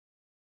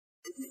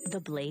The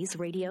Blaze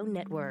Radio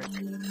Network.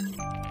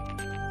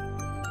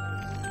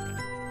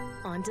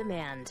 On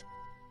demand.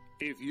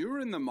 If you're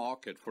in the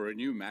market for a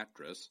new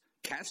mattress,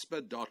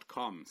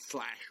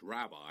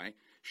 Casper.com/rabbi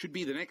should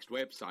be the next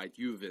website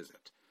you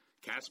visit.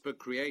 Casper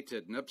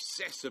created an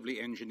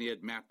obsessively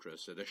engineered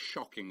mattress at a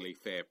shockingly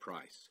fair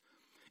price.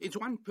 It's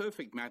one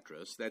perfect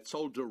mattress that's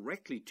sold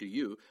directly to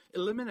you,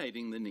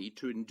 eliminating the need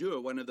to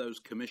endure one of those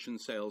commission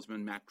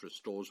salesman mattress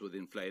stores with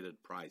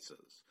inflated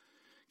prices.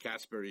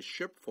 Casper is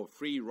shipped for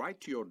free right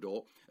to your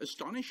door,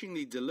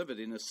 astonishingly delivered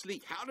in a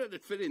sleek, how did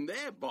it fit in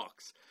there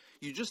box?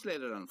 You just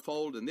let it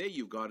unfold, and there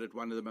you've got it,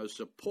 one of the most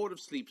supportive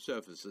sleep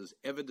surfaces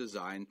ever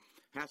designed,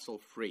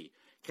 hassle-free.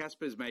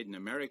 Casper is made in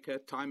America.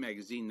 Time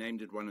magazine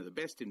named it one of the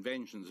best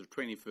inventions of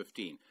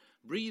 2015.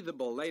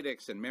 Breathable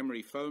latex and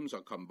memory foams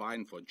are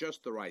combined for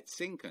just the right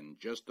sink and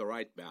just the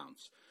right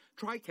bounce.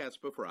 Try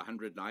Casper for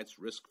 100 nights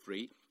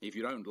risk-free. If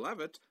you don't love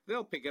it,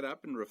 they'll pick it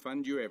up and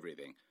refund you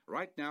everything.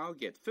 Right now,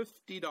 get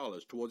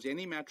 $50 towards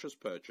any mattress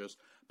purchase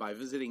by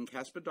visiting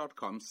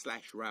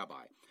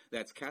Casper.com/rabbi.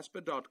 That's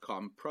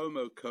Casper.com,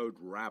 promo code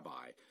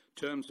RABBI.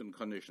 Terms and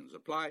conditions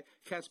apply.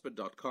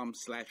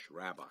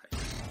 Casper.com/rabbi.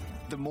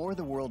 The more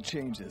the world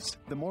changes,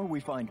 the more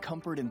we find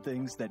comfort in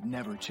things that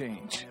never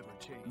change.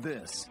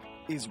 This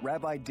is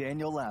Rabbi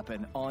Daniel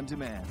Lapin On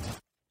Demand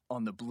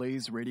on the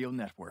Blaze Radio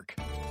Network.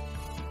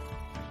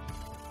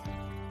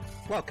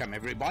 Welcome,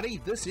 everybody.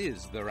 This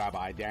is the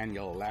Rabbi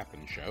Daniel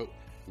Lapin Show,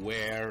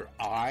 where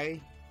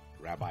I,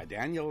 Rabbi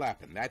Daniel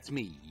Lapin, that's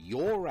me,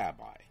 your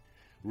rabbi,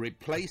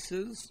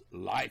 replaces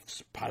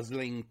life's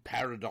puzzling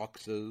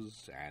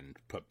paradoxes and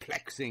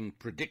perplexing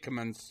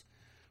predicaments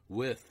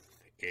with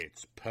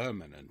its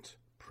permanent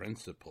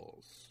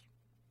principles.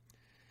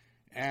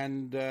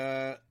 And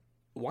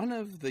one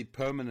of the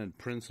permanent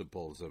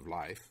principles of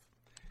life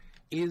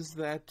is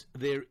that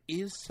there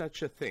is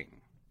such a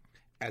thing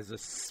as a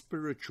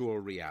spiritual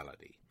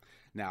reality.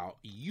 Now,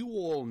 you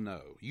all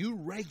know, you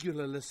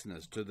regular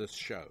listeners to this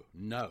show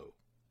know,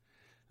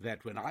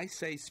 that when I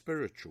say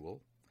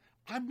spiritual,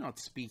 I'm not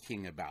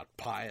speaking about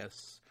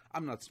pious,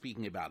 I'm not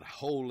speaking about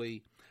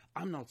holy,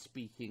 I'm not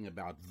speaking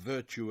about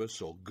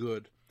virtuous or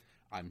good.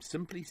 I'm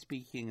simply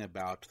speaking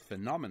about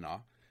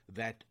phenomena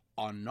that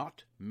are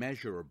not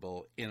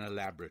measurable in a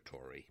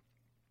laboratory.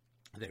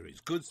 There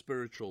is good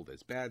spiritual,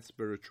 there's bad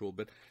spiritual,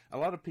 but a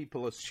lot of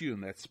people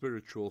assume that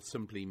spiritual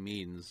simply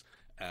means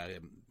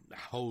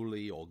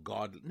holy or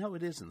God. No,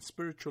 it isn't.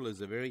 Spiritual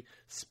is a very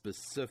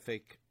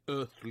specific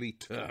earthly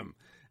term,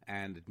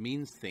 and it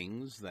means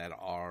things that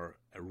are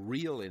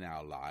real in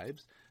our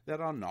lives that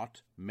are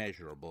not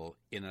measurable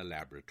in a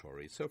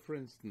laboratory. So, for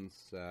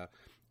instance, the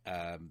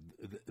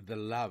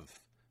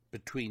love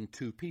between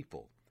two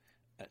people,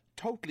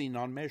 totally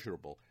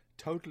non-measurable,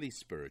 totally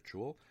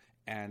spiritual.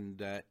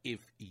 And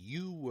if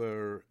you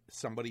were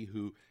somebody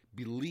who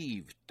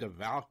believed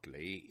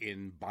devoutly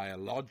in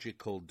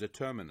biological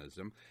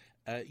determinism,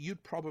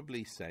 you'd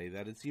probably say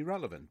that it's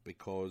irrelevant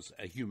because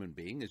a human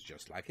being is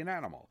just like an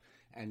animal.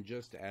 And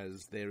just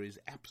as there is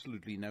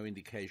absolutely no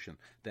indication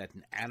that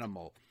an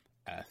animal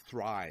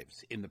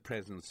thrives in the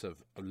presence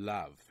of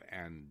love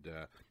and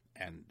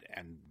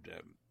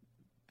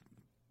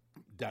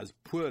does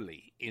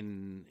poorly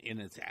in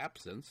its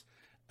absence,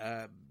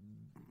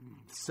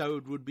 so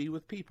it would be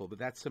with people, but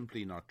that's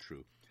simply not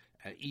true.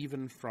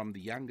 Even from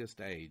the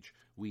youngest age,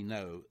 we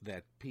know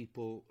that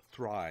people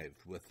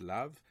thrive with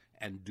love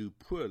and do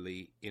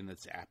poorly in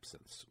its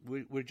absence.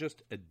 We're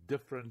just a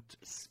different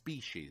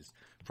species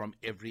from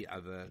every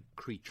other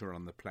creature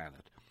on the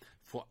planet.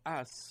 For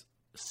us,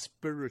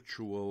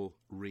 spiritual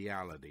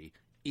reality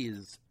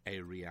is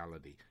a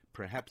reality,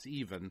 perhaps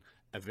even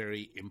a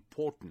very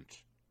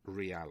important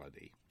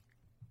reality.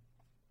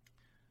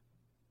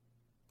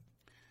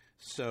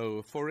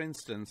 So, for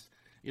instance,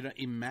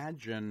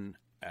 imagine,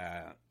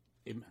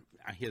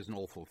 here's an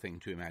awful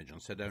thing to imagine,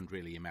 so don't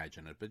really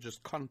imagine it, but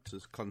just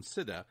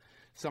consider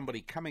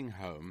somebody coming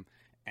home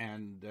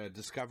and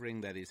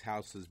discovering that his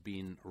house has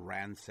been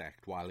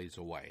ransacked while he's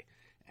away.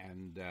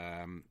 And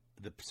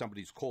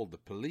somebody's called the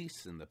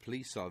police, and the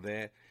police are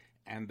there,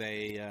 and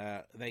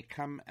they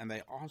come and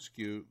they ask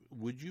you,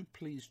 would you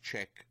please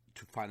check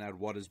to find out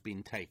what has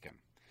been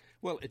taken?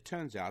 Well, it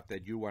turns out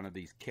that you're one of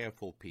these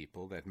careful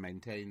people that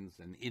maintains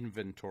an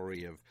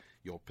inventory of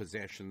your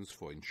possessions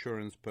for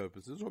insurance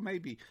purposes, or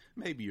maybe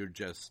you're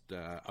just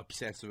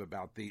obsessive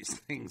about these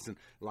things and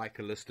like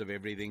a list of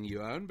everything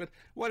you own. But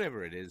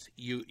whatever it is,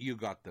 you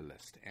got the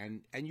list,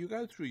 and you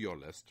go through your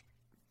list,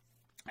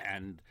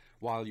 and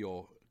while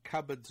your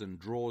cupboards and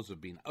drawers have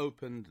been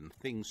opened and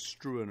things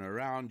strewn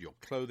around, your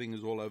clothing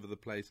is all over the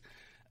place,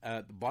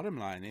 the bottom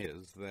line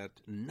is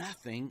that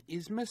nothing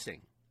is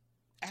missing.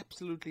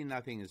 Absolutely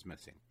nothing is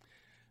missing.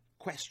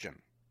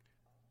 Question: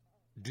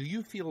 do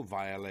you feel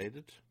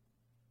violated?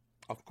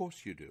 Of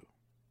course you do.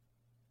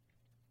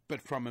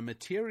 But from a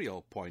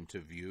material point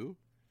of view,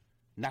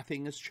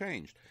 nothing has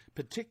changed,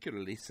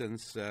 particularly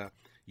since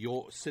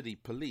your city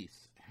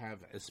police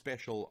have a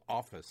special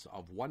office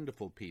of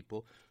wonderful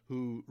people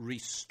who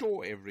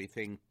restore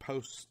everything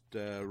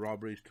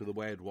post-robberies to the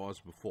way it was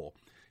before.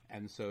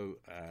 And so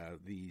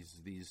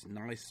these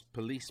nice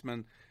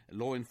policemen,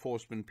 law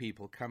enforcement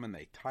people come and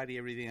they tidy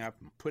everything up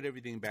and put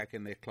everything back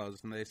in their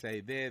closet, and they say,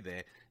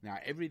 there. Now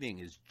everything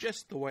is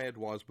just the way it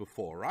was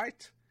before,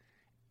 right?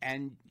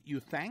 And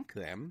you thank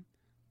them,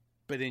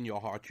 but in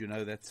your heart you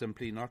know that's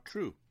simply not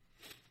true.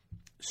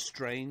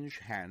 Strange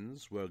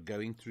hands were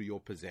going through your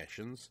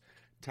possessions,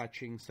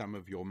 touching some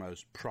of your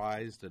most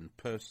prized and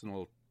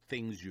personal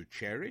things you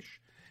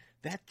cherish.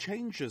 That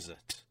changes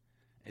it.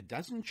 It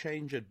doesn't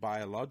change it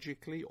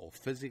biologically or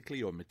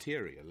physically or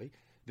materially.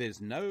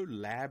 There's no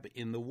lab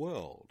in the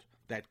world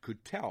that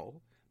could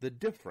tell the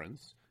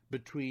difference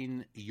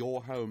between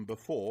your home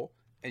before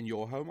and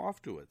your home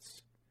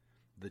afterwards.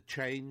 The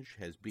change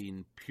has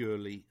been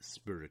purely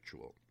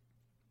spiritual.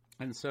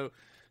 And so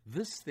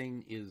this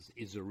thing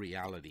is a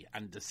reality.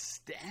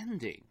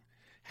 Understanding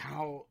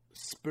how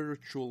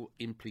spiritual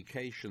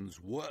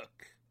implications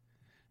work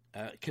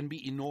can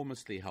be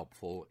enormously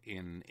helpful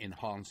in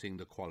enhancing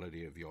the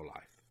quality of your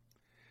life.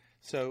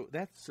 So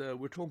that's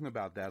we're talking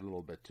about that a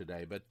little bit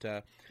today.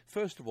 But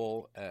first of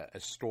all, a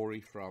story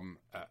from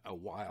a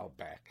while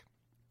back.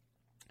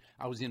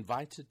 I was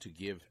invited to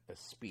give a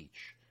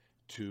speech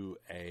to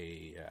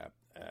a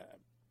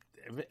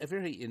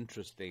very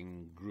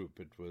interesting group.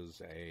 It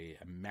was a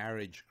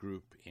marriage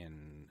group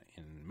in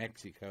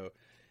Mexico,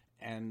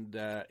 and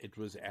it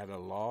was at a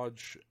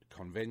large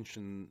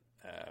convention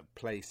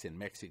place in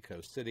Mexico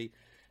City.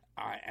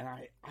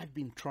 I've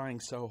been trying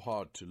so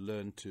hard to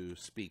learn to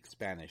speak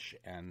Spanish,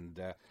 and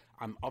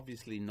I'm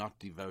obviously not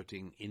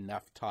devoting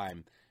enough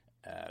time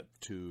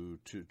to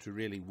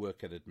really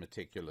work at it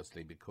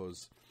meticulously,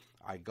 because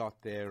I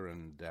got there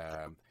and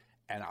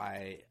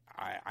I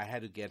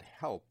had to get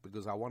help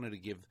because I wanted to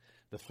give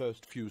the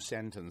first few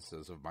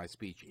sentences of my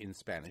speech in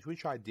Spanish,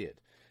 which I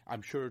did.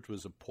 I'm sure it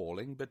was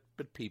appalling, but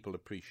people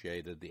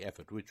appreciated the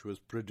effort, which was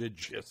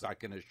prodigious, I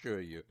can assure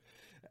you.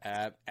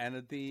 And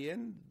at the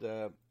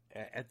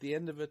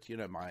end of it, you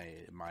know,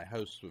 my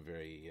hosts were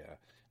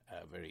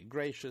very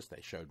gracious.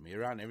 They showed me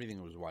around.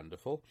 Everything was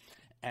wonderful.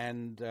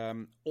 And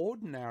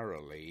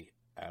ordinarily,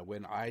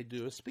 when I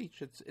do a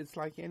speech, it's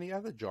like any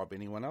other job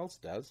anyone else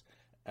does.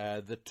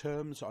 The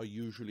terms are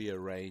usually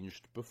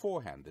arranged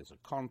beforehand. There's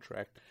a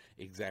contract,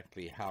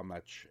 exactly how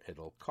much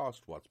it'll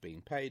cost, what's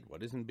being paid,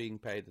 what isn't being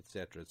paid,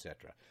 etc.,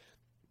 etc.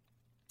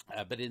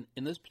 But in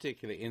this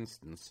particular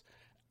instance,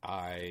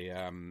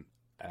 I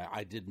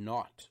did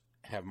not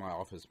have my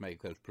office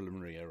make those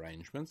preliminary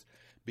arrangements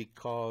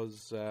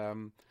because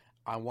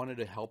I wanted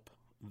to help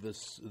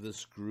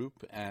this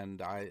group,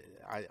 and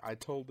I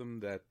told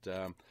them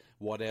that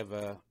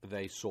whatever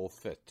they saw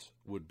fit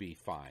would be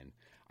fine.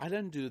 I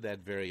don't do that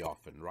very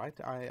often, right?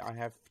 I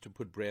have to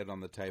put bread on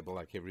the table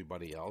like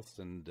everybody else,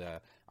 and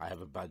I have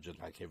a budget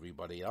like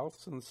everybody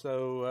else, and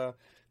so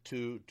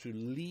to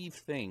leave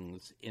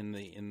things in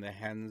the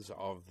hands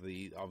of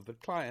the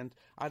client,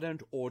 I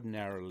don't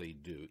ordinarily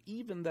do.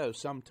 Even though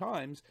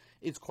sometimes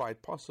it's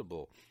quite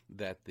possible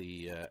that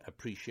the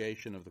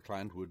appreciation of the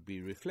client would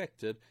be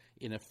reflected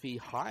in a fee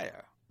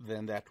higher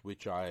than that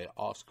which I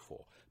ask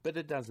for. But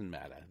it doesn't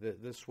matter.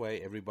 This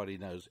way everybody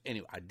knows.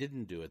 Anyway, I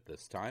didn't do it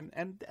this time,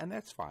 and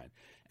that's fine.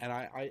 And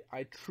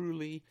I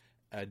truly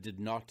did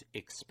not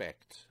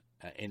expect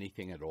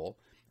anything at all.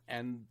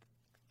 And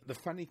the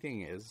funny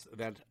thing is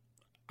that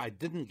I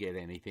didn't get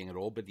anything at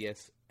all, but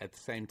yes, at the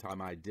same time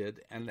I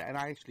did, and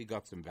I actually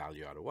got some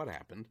value out of what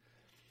happened.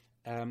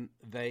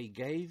 They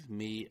gave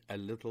me a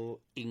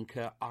little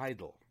Inca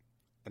idol,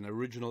 an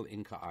original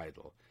Inca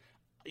idol.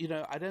 You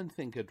know, I don't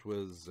think it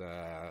was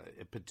a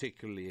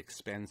particularly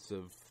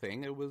expensive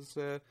thing.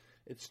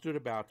 It stood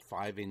about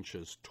 5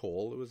 inches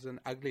tall. It was an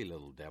ugly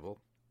little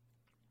devil,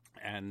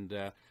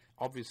 and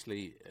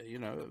obviously, you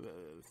know,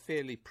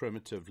 fairly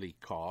primitively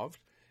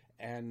carved.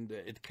 And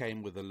it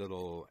came with a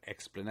little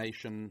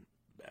explanation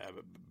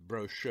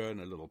brochure and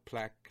a little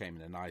plaque. Came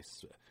in a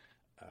nice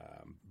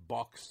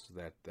box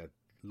that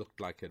looked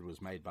like it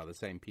was made by the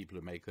same people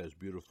who make those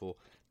beautiful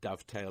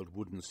dovetailed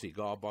wooden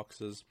cigar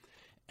boxes.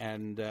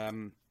 And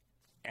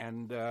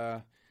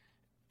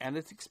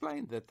it's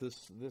explained that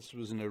this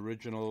was an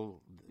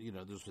original, you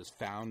know, this was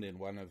found in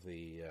one of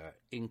the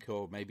Inca,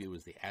 or maybe it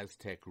was the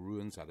Aztec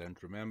ruins, I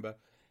don't remember,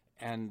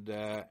 and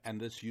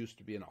this used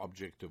to be an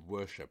object of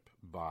worship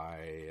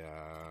by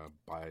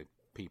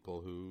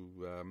people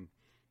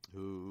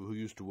who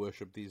used to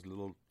worship these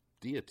little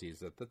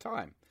deities at the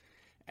time,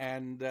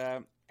 and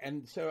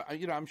so,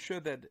 you know, I'm sure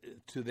that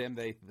to them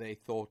they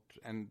thought,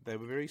 and they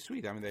were very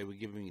sweet. I mean, they were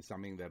giving me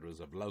something that was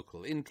of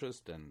local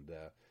interest, and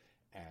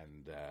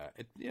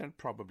it, you know,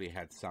 probably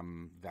had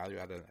some value.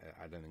 I don't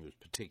think it was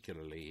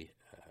particularly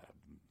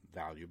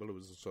valuable. It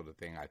was the sort of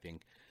thing I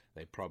think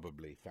they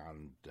probably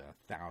found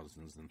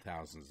thousands and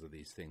thousands of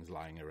these things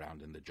lying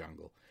around in the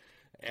jungle.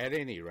 At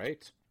any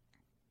rate,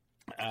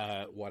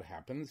 what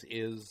happens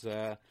is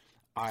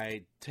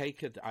I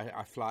take it,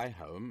 I fly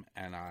home,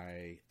 and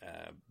I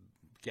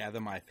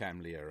gather my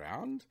family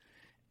around,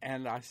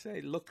 and I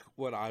say, look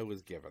what I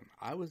was given.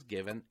 I was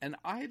given an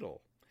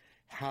idol.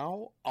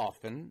 How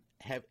often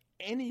have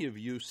any of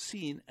you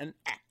seen an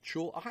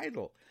actual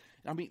idol?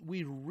 I mean,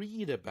 we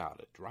read about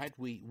it, right?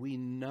 We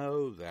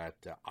know that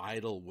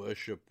idol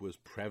worship was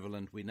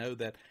prevalent. We know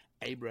that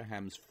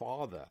Abraham's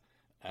father,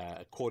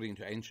 according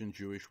to ancient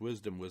Jewish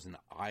wisdom, was an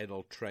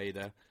idol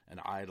trader, an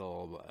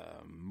idol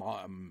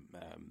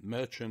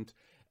merchant.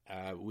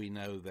 We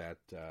know that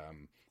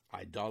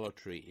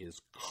idolatry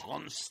is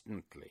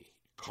constantly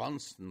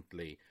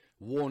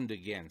warned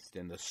against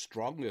in the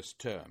strongest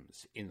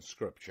terms in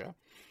Scripture.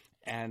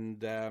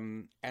 And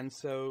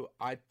so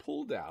I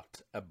pulled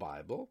out a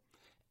Bible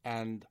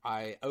and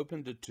I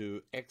opened it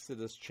to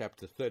Exodus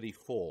chapter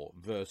 34,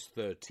 verse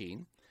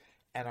 13,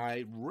 and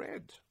I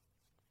read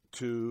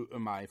to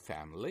my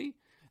family,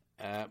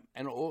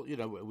 and all,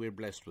 we're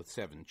blessed with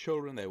 7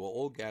 children. They were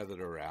all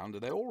gathered around,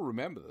 and they all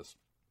remember this.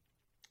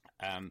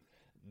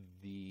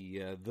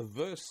 The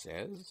verse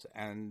says,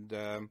 and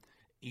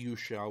you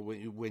shall,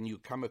 when you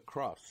come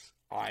across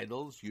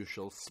idols, you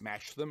shall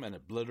smash them and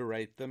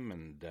obliterate them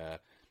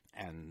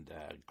and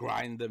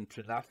grind them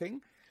to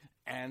nothing.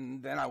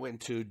 And then I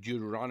went to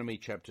Deuteronomy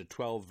chapter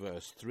 12,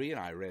 verse 3, and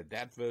I read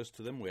that verse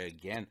to them, where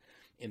again,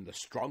 in the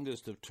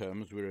strongest of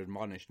terms, we're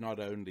admonished not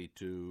only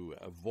to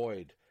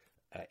avoid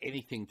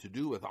anything to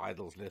do with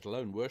idols, let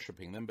alone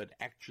worshipping them, but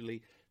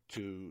actually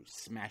to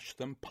smash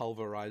them,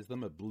 pulverize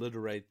them,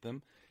 obliterate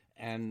them,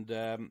 and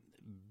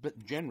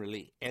but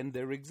generally end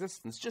their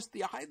existence, just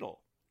the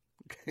idol.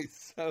 Okay,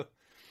 so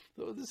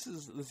this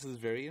is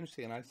very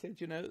interesting. And I said,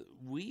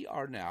 we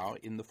are now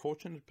in the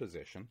fortunate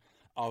position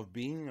of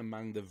being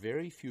among the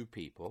very few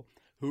people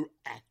who are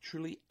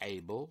actually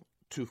able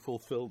to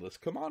fulfill this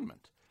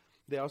commandment.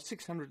 There are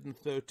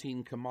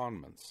 613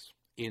 commandments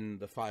in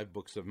the 5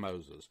 books of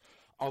Moses,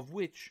 of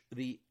which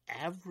the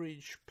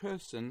average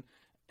person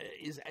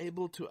is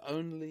able to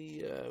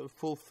only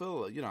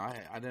fulfill,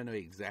 I don't know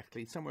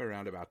exactly, somewhere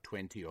around about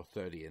 20 or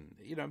 30.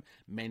 And,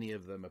 many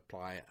of them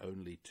apply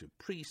only to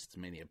priests,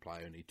 many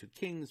apply only to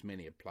kings,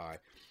 many apply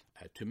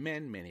to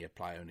men, many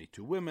apply only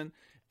to women.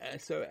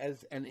 So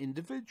as an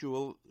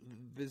individual,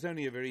 there's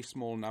only a very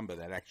small number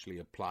that actually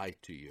apply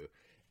to you.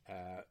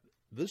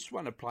 This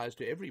one applies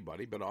to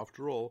everybody, but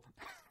after all,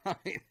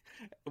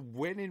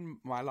 when in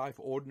my life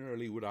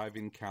ordinarily would I have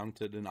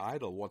encountered an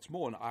idol? What's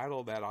more, an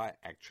idol that I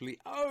actually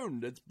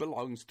owned. It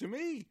belongs to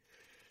me.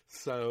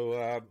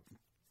 So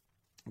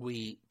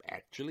we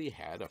actually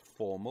had a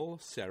formal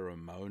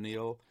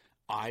ceremonial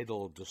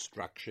idol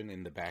destruction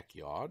in the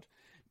backyard,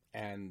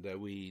 and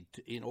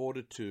in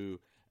order to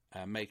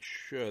make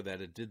sure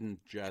that it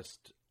didn't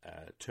just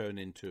turn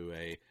into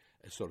a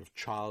sort of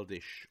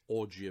childish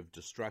orgy of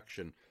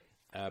destruction,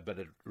 but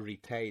it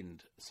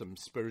retained some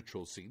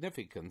spiritual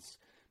significance,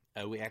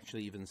 we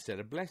actually even said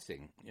a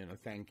blessing,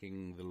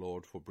 thanking the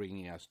Lord for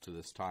bringing us to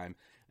this time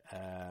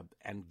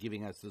and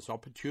giving us this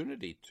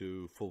opportunity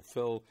to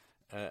fulfill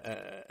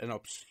an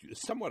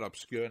somewhat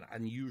obscure and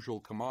unusual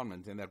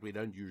commandment, in that we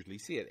don't usually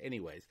see it.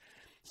 Anyways,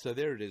 so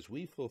there it is.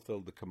 We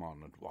fulfilled the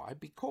commandment. Why?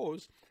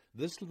 Because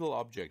this little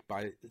object,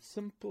 by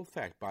simple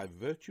fact, by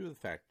virtue of the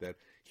fact that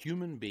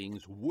human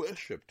beings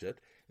worshipped it,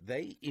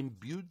 they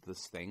imbued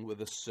this thing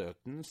with a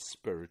certain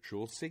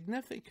spiritual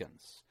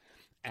significance.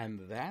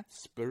 And that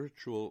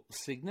spiritual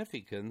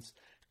significance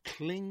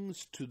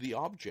clings to the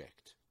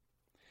object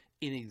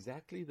in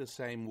exactly the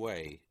same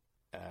way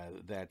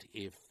that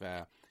if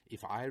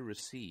I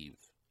receive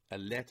a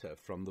letter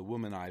from the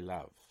woman I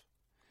love,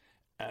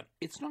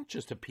 it's not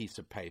just a piece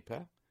of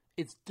paper.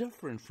 It's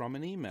different from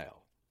an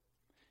email.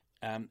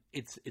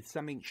 It's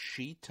something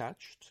she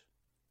touched.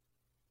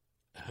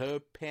 Her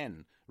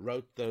pen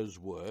wrote those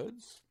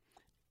words.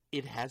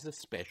 It has a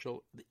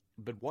special,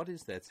 but what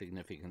is that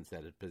significance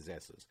that it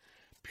possesses?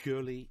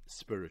 Purely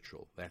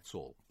spiritual. That's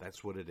all.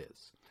 That's what it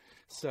is.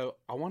 So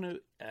I want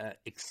to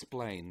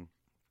explain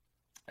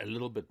a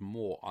little bit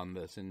more on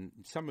this. And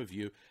some of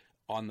you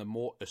on the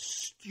more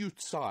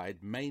astute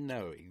side may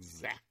know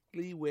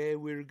exactly where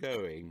we're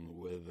going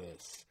with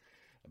this.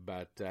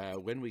 But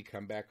when we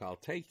come back, I'll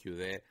take you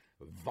there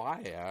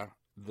via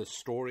the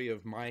story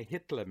of my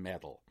Hitler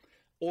medal,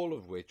 all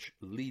of which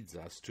leads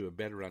us to a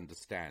better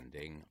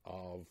understanding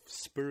of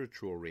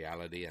spiritual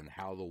reality and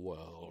how the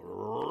world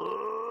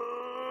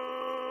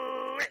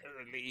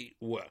really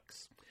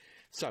works.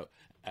 So,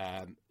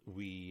 as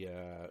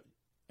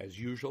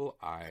usual,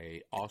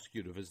 I ask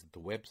you to visit the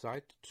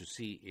website to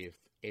see if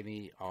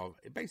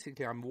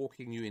basically I'm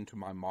walking you into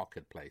my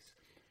marketplace,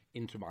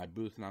 into my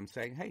booth, and I'm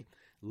saying, hey,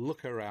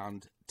 look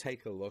around,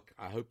 take a look.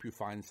 I hope you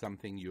find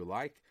something you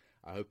like.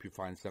 I hope you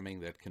find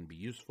something that can be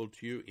useful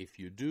to you. If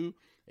you do,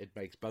 it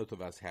makes both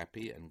of us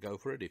happy, and go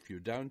for it. If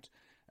you don't,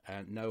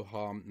 no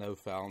harm, no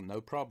foul,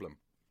 no problem.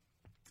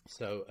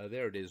 So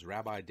there it is,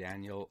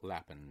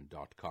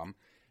 RabbiDanielLapin.com.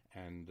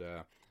 And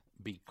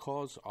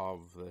because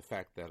of the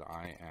fact that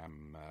I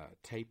am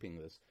taping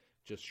this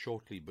just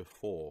shortly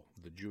before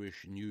the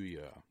Jewish New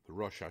Year, the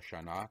Rosh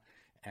Hashanah,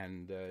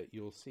 and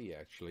you'll see,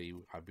 actually,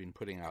 I've been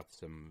putting out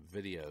some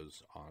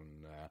videos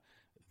on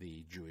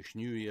the Jewish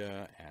New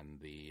Year and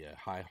the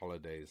high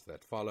holidays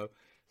that follow.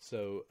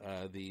 So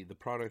the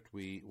product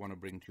we want to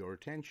bring to your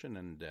attention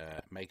and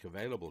make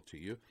available to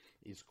you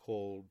is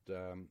called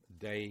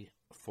Day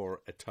for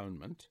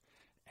Atonement.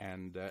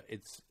 And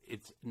it's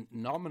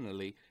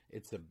nominally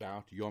it's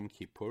about Yom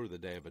Kippur, the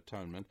Day of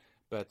Atonement,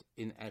 but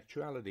in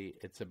actuality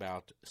it's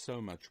about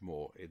so much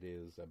more. It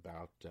is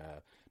about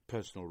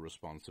personal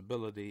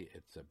responsibility.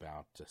 It's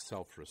about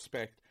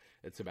self-respect.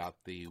 It's about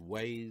the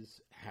ways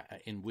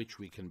in which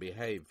we can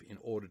behave in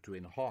order to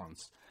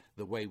enhance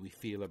the way we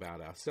feel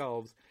about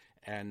ourselves.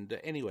 And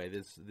anyway,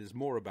 there's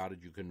more about it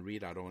you can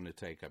read. I don't want to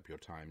take up your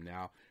time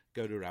now.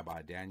 Go to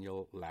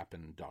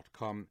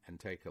RabbiDanielLapin.com and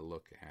take a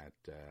look at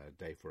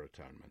Day for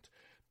Atonement.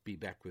 Be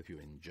back with you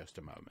in just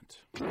a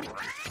moment.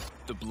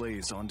 The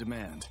Blaze on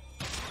Demand.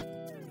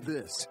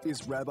 This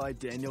is Rabbi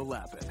Daniel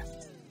Lapin.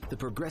 The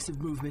progressive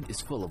movement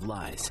is full of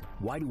lies.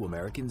 Why do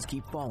Americans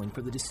keep falling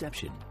for the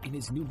deception? In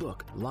his new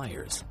book,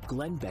 Liars,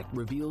 Glenn Beck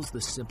reveals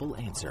the simple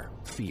answer: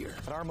 fear.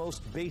 At our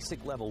most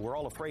basic level, we're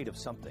all afraid of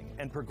something,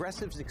 and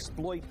progressives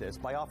exploit this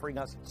by offering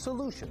us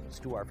solutions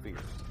to our fears.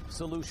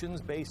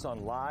 Solutions based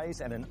on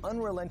lies and an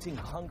unrelenting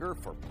hunger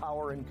for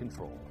power and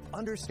control.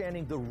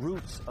 Understanding the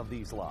roots of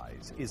these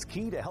lies is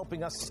key to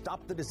helping us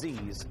stop the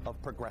disease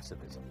of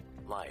progressivism.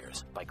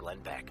 Liars by Glenn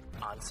Beck.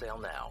 On sale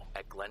now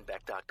at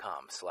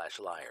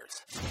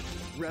glennbeck.com/liars.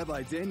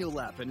 Rabbi Daniel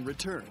Lapin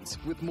returns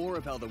with more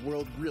of how the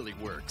world really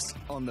works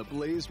on the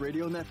Blaze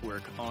Radio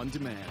Network on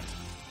demand.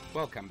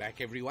 Welcome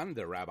back, everyone.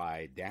 The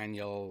Rabbi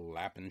Daniel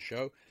Lapin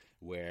Show,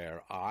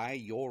 where I,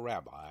 your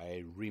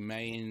rabbi,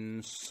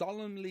 remain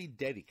solemnly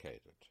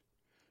dedicated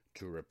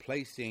to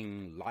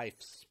replacing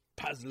life's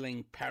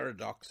puzzling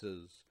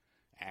paradoxes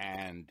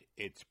and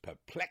its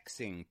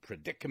perplexing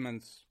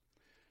predicaments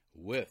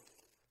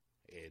with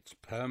its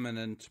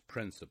permanent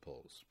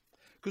principles.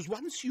 Because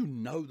once you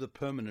know the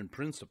permanent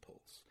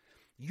principles,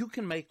 you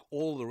can make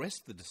all the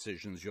rest of the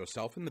decisions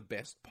yourself in the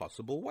best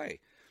possible way.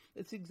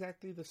 It's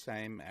exactly the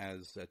same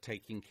as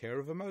taking care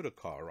of a motor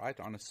car, right,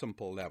 on a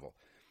simple level.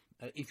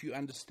 If you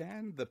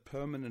understand the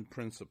permanent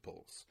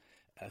principles,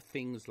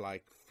 things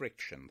like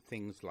friction,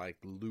 things like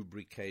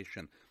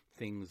lubrication,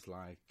 things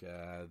like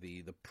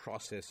the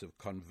process of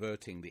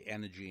converting the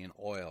energy in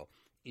oil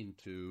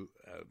into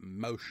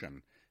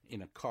motion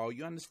in a car,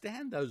 you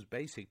understand those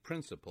basic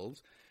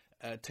principles,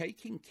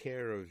 taking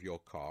care of your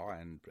car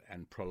and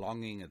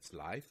prolonging its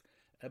life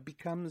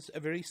becomes a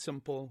very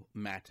simple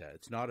matter.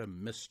 It's not a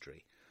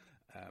mystery.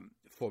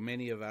 For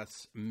many of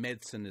us,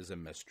 medicine is a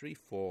mystery.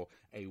 For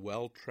a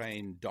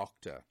well-trained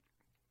doctor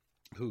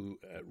who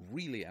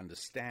really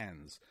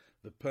understands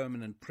the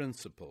permanent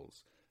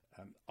principles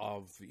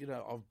of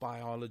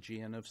biology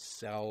and of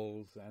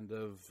cells and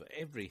of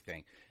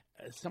everything,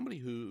 somebody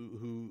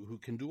who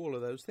can do all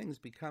of those things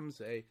becomes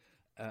a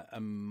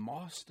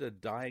master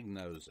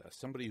diagnoser,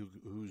 somebody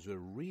who's a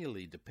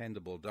really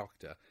dependable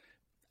doctor.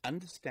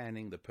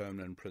 Understanding the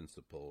permanent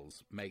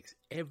principles makes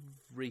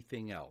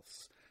everything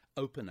else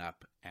open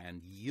up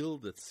and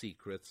yield its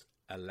secrets,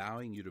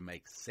 allowing you to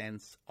make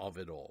sense of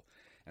it all.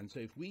 And so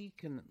if we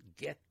can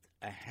get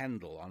a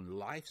handle on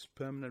life's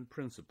permanent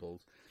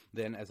principles,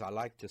 then, as I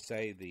like to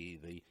say,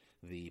 the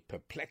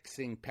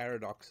perplexing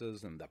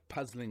paradoxes and the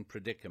puzzling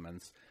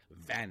predicaments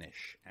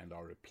vanish and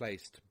are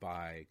replaced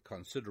by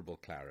considerable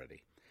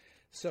clarity.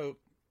 So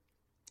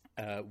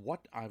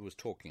what I was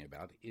talking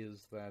about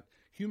is that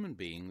human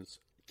beings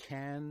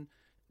can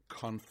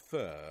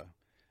confer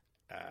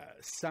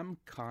some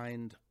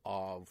kind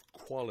of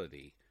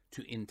quality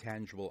to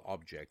intangible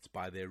objects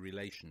by their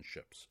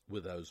relationships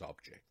with those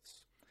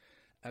objects.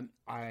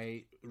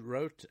 I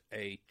wrote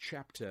a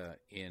chapter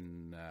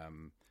in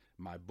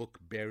my book,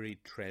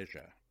 Buried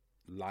Treasure,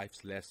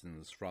 Life's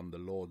Lessons from the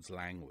Lord's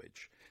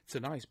Language. It's a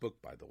nice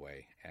book, by the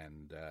way,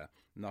 and I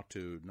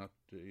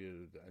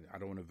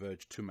don't want to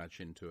verge too much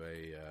into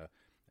a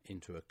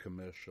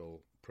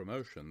commercial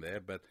promotion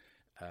there, but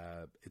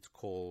it's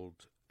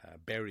called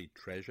Buried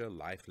Treasure,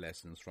 Life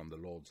Lessons from the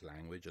Lord's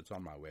Language. It's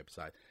on my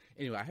website.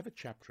 Anyway, I have a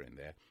chapter in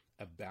there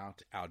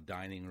about our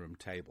dining room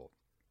table.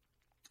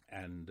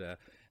 And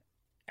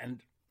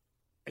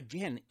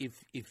again,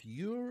 if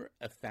you're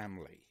a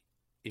family,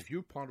 if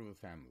you're part of a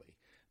family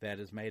that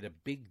has made a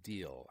big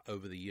deal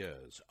over the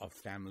years of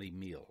family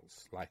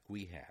meals like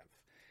we have,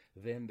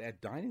 then that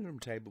dining room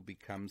table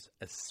becomes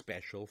a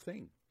special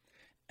thing.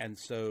 And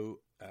so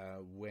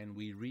when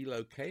we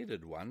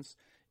relocated once,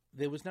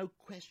 there was no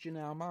question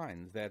in our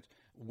minds that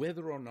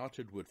whether or not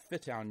it would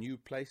fit our new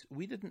place,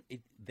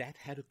 that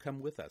had to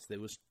come with us. There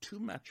was too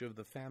much of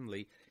the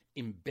family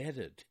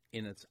embedded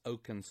in its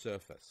oaken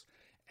surface.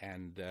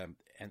 And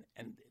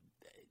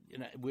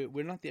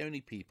we're not the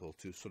only people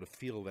to sort of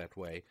feel that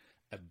way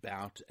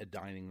about a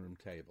dining room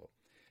table.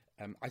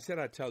 I said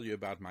I'd tell you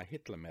about my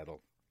Hitler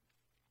medal.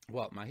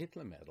 Well, my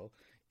Hitler medal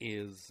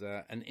is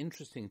an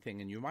interesting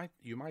thing, and you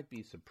might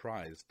be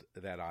surprised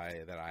that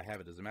I have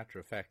it. As a matter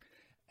of fact,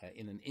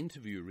 in an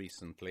interview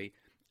recently,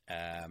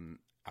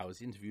 I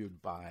was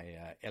interviewed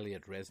by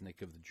Elliot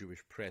Resnick of the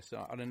Jewish Press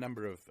on a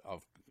number of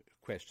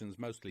questions,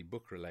 mostly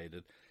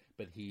book-related,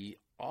 but he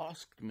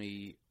asked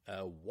me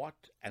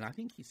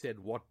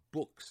what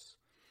books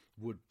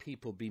would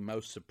people be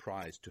most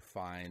surprised to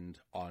find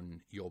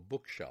on your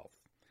bookshelf?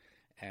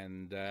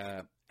 And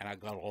I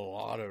got a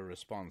lot of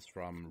response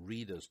from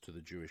readers to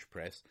the Jewish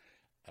Press.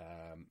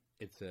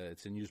 It's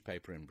a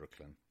newspaper in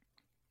Brooklyn.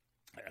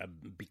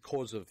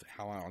 Because of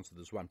how I answered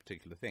this one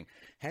particular thing.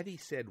 Had he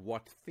said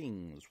what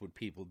things would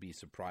people be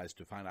surprised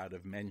to find, I'd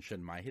have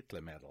mentioned my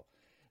Hitler medal.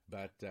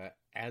 But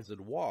as it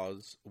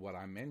was, what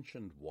I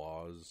mentioned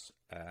was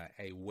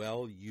a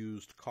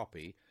well-used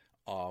copy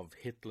of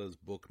Hitler's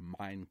book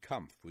Mein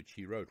Kampf, which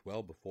he wrote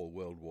well before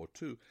World War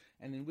II,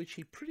 and in which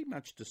he pretty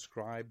much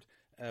described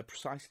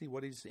precisely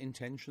what his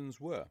intentions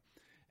were.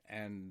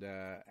 And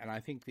I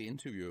think the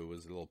interviewer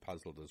was a little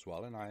puzzled as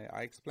well, and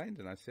I explained,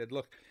 and I said,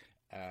 look,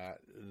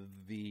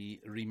 the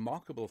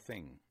remarkable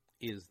thing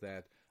is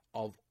that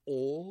of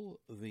all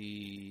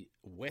the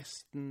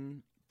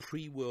Western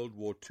pre-World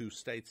War II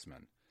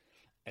statesmen,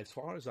 as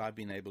far as I've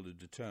been able to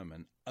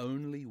determine,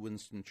 only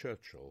Winston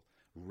Churchill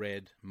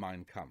read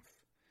Mein Kampf.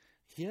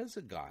 Here's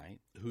a guy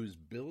who's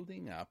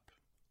building up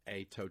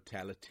a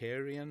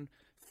totalitarian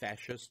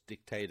fascist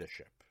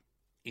dictatorship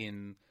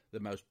in the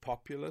most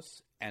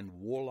populous and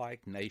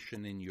warlike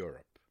nation in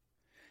Europe.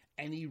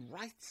 And he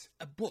writes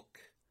a book.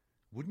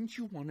 Wouldn't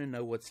you want to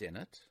know what's in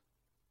it?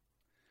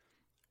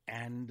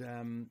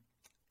 And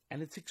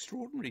it's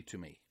extraordinary to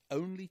me.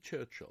 Only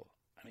Churchill.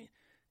 I mean,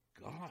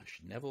 gosh,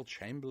 Neville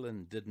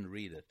Chamberlain didn't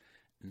read it.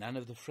 None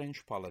of the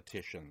French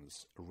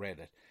politicians read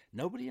it.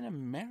 Nobody in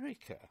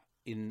America,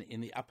 in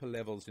the upper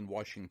levels in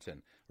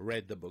Washington,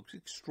 read the book.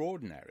 It's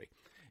extraordinary.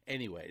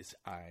 Anyways,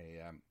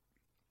 I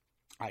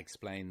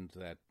explained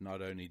that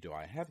not only do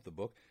I have the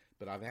book,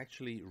 but I've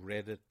actually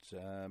read it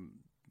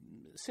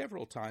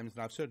several times,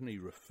 and I've certainly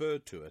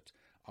referred to it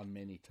on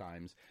many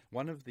times.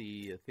 One of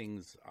the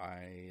things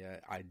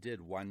I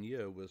did one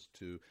year was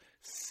to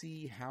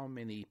see how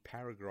many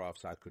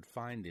paragraphs I could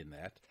find in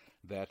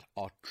that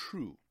are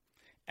true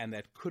and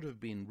that could have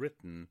been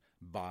written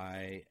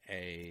by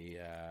a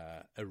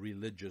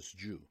religious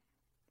Jew.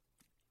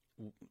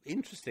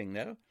 Interesting,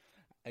 no?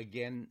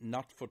 Again,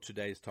 not for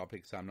today's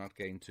topic, so I'm not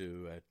going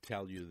to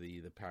tell you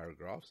the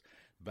paragraphs,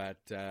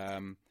 but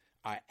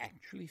I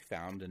actually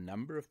found a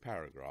number of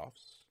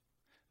paragraphs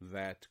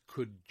that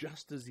could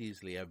just as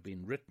easily have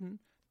been written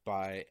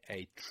by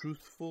a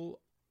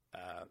truthful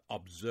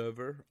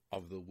observer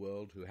of the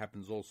world who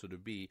happens also to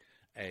be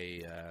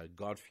a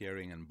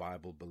God-fearing and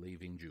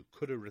Bible-believing Jew.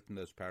 Could have written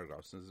those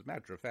paragraphs. And as a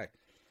matter of fact,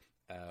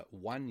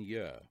 1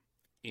 year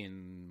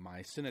in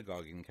my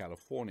synagogue in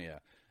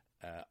California,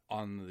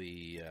 on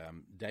the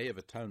Day of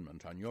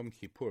Atonement, on Yom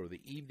Kippur,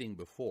 the evening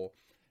before,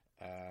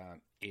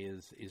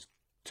 is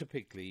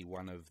typically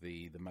one of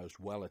the most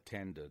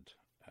well-attended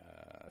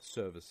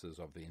services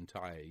of the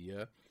entire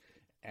year.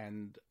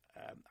 And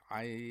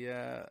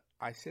I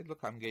said,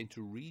 look, I'm going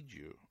to read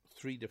you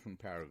 3 different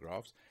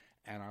paragraphs,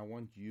 and I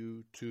want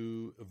you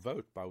to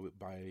vote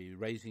by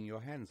raising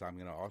your hands. I'm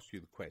going to ask you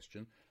the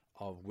question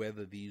of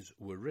whether these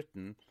were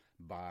written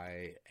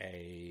by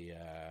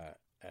an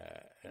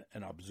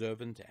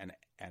observant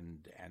and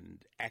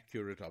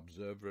accurate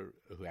observer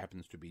who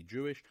happens to be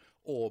Jewish,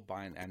 or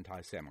by an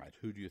anti-Semite.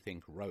 Who do you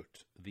think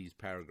wrote these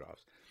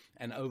paragraphs?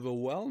 And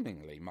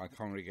overwhelmingly, my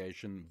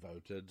congregation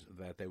voted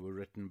that they were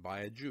written by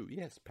a Jew.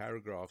 Yes,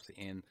 paragraphs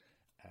in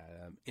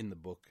the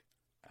book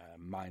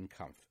Mein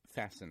Kampf.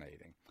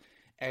 Fascinating.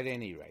 At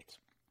any rate,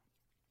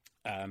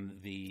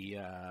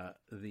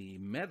 the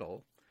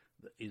medal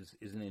is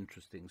an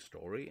interesting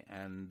story,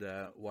 and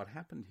what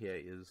happened here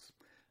is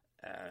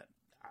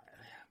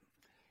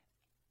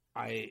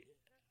I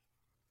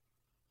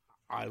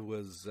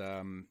was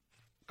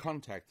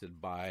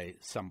contacted by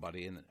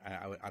somebody, and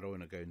I don't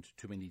want to go into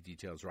too many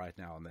details right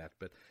now on that,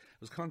 but I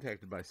was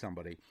contacted by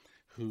somebody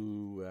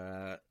who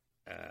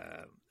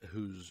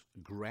whose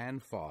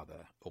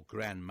grandfather or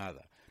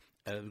grandmother,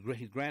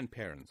 his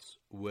grandparents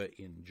were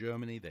in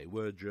Germany. They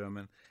were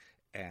German.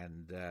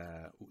 And,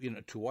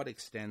 to what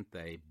extent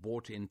they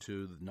bought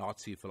into the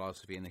Nazi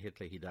philosophy and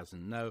Hitler, he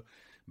doesn't know.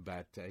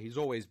 But he's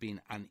always been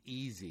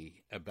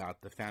uneasy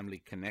about the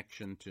family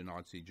connection to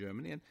Nazi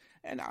Germany.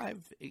 And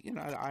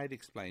I'd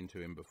explained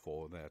to him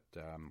before that,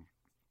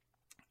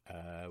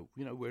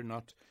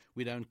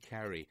 we don't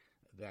carry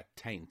that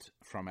taint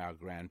from our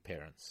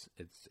grandparents.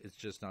 It's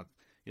just not,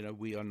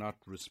 we are not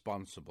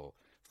responsible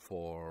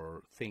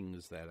for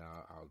things that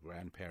our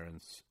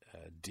grandparents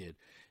did.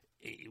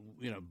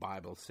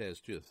 Bible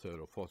says to the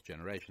 3rd or 4th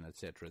generation,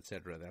 etc.,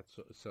 that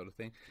sort of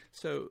thing.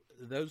 So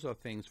those are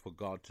things for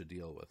God to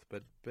deal with.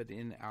 But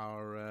in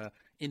our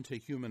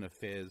interhuman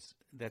affairs,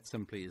 that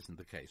simply isn't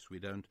the case. We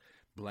don't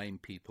blame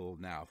people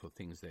now for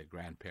things their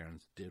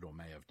grandparents did or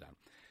may have done.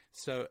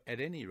 So at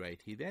any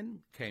rate, he then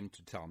came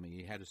to tell me,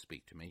 he had to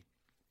speak to me,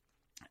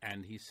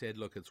 and he said,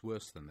 look, it's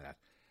worse than that.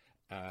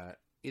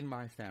 In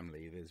my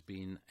family, there's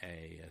been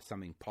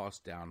something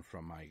passed down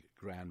from my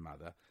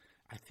grandmother.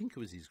 I think it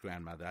was his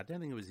grandmother. I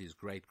don't think it was his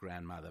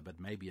great-grandmother, but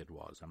maybe it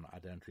was. I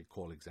don't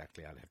recall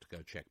exactly. I'd have to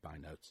go check my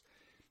notes.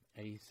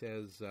 And he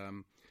says,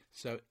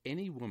 so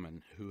any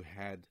woman who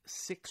had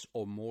 6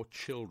 or more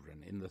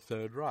children in the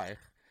Third Reich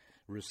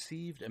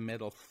received a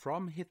medal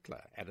from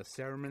Hitler at a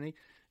ceremony.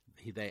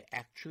 They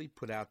actually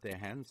put out their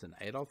hands, and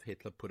Adolf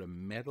Hitler put a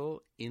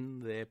medal in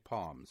their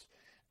palms.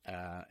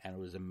 And it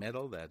was a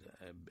medal that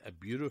a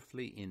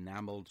beautifully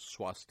enameled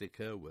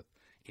swastika with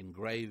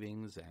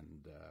engravings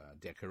and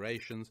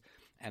decorations,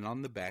 and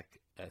on the back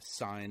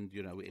signed,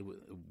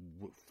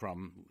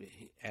 from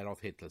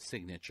Adolf Hitler's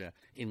signature,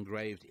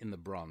 engraved in the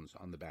bronze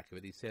on the back of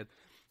it. He said,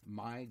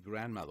 my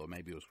grandmother, or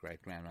maybe it was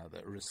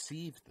great-grandmother,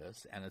 received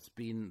this, and it's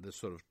been the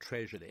sort of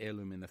treasured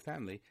heirloom in the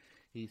family.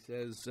 He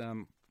says,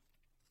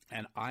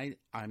 and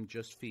I'm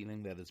just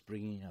feeling that it's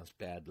bringing us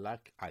bad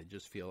luck. I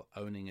just feel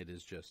owning it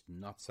is just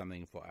not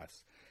something for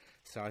us.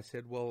 So I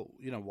said, well,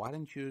 why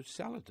don't you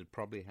sell it? It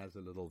probably has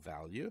a little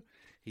value.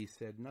 He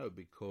said, no,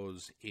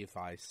 because if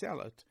I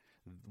sell it,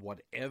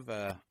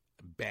 whatever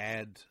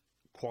bad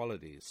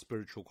qualities,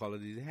 spiritual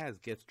qualities it has,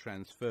 gets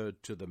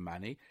transferred to the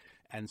money,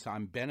 and so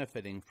I'm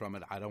benefiting from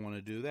it. I don't want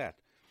to do that.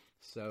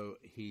 So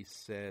he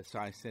says, so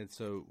I said,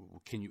 so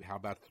how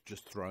about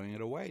just throwing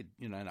it away?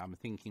 And I'm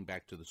thinking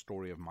back to the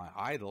story of my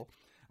idol.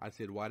 I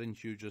said, why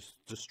didn't you just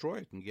destroy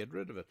it and get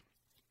rid of it?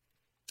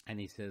 And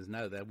he says,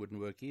 no, that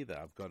wouldn't work either.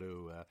 I've got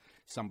to,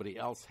 somebody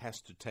else has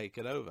to take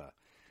it over.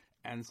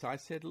 And so I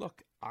said,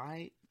 look,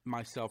 I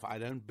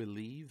don't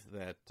believe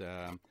that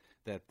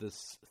that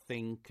this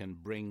thing can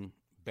bring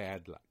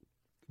bad luck.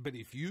 But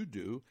if you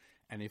do,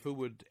 and if it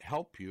would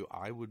help you,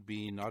 I would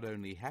be not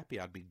only happy,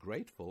 I'd be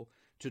grateful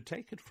to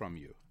take it from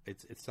you.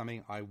 It's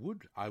something I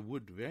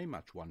would very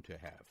much want to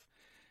have.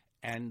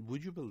 And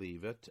would you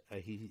believe it?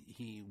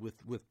 He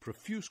with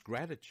profuse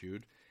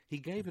gratitude, he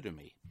gave it to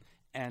me.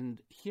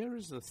 And here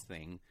is the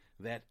thing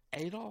that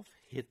Adolf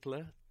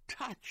Hitler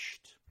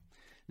touched.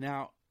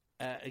 Now,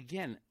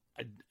 again,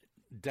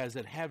 does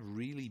it have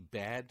really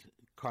bad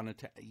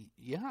connotation?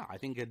 Yeah, I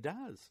think it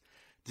does.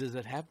 Does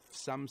it have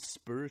some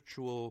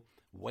spiritual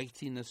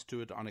weightiness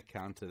to it on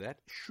account of that?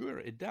 Sure,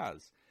 it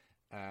does.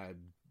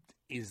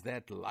 Is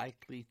that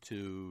likely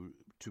to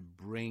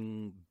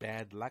bring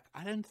bad luck?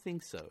 I don't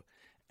think so.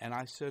 And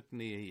I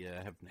certainly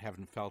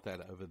haven't felt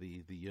that over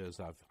the years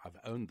I've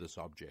owned this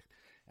object.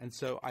 And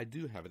so I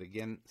do have it,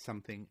 again,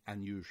 something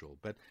unusual.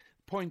 But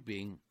point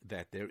being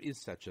that there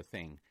is such a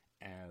thing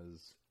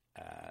as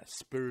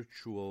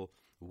spiritual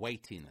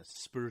weightiness,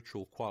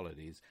 spiritual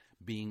qualities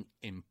being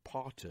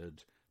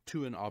imparted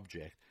to an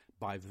object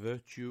by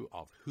virtue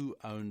of who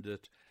owned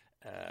it.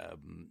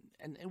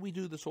 And we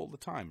do this all the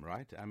time,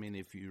 right? I mean,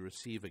 if you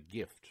receive a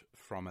gift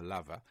from a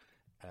lover,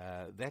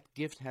 that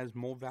gift has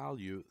more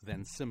value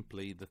than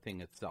simply the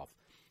thing itself.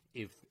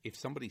 If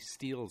somebody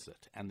steals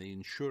it and the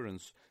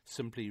insurance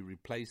simply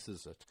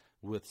replaces it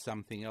with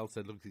something else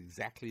that looks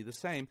exactly the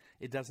same,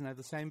 it doesn't have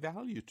the same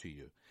value to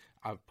you.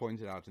 I've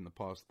pointed out in the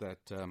past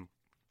that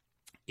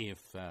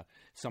if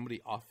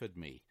somebody offered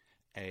me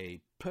a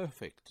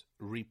perfect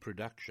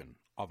reproduction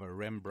of a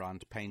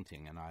Rembrandt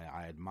painting, and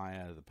I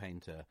admire the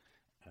painter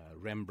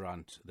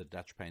Rembrandt, the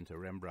Dutch painter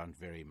Rembrandt,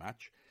 very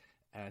much,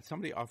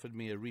 somebody offered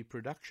me a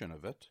reproduction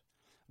of it,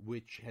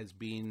 which has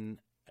been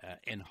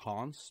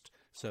enhanced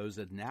so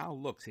that it now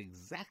looks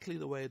exactly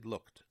the way it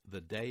looked the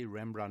day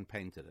Rembrandt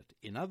painted it.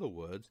 In other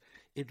words,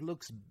 it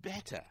looks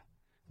better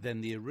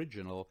than the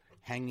original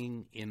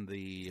hanging in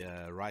the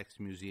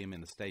Rijksmuseum,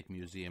 in the State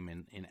Museum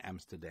in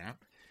Amsterdam.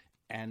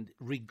 And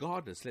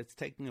regardless, let's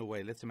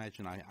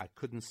imagine I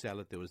couldn't sell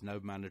it, there was no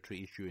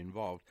monetary issue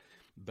involved,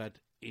 but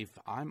if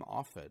I'm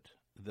offered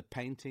the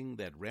painting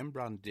that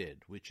Rembrandt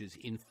did, which is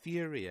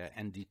inferior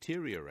and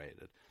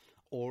deteriorated,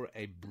 or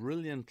a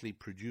brilliantly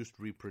produced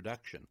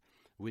reproduction,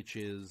 which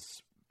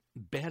is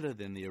better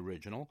than the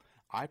original,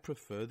 I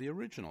prefer the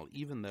original,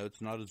 even though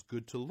it's not as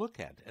good to look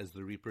at as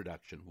the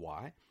reproduction.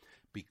 Why?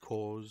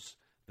 Because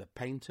the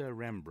painter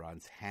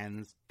Rembrandt's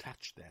hands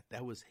touched that.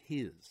 That was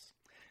his.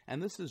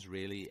 And this is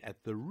really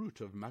at the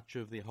root of much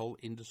of the whole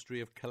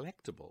industry of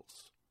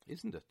collectibles,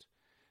 isn't it?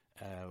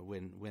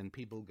 When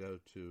people go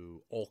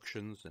to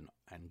auctions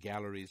and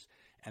galleries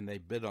and they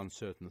bid on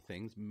certain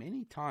things,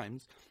 many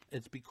times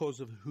it's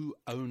because of who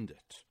owned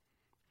it,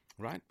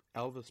 right?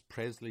 Elvis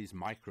Presley's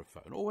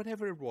microphone or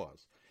whatever it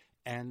was.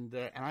 And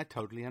I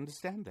totally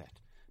understand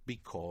that,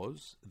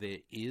 because there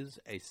is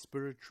a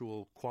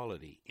spiritual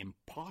quality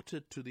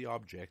imparted to the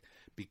object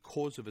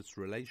because of its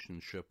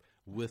relationship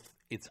with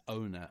its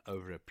owner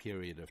over a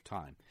period of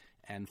time.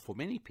 And for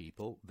many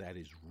people, that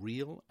is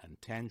real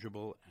and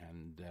tangible,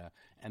 and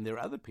there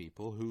are other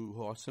people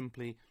who are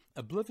simply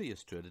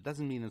oblivious to it. It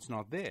doesn't mean it's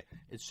not there.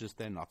 It's just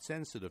they're not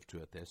sensitive to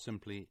it. They're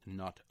simply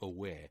not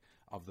aware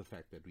of the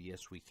fact that,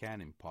 yes, we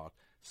can impart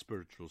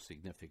spiritual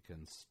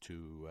significance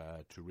to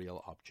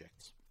real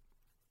objects.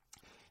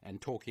 And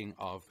talking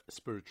of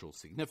spiritual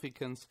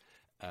significance,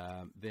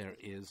 there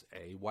is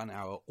a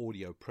 1-hour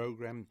audio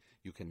program.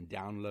 You can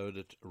download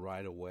it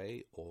right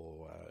away,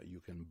 or you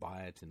can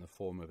buy it in the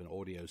form of an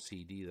audio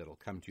CD that'll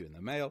come to you in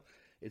the mail.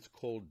 It's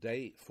called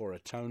Day for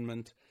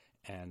Atonement,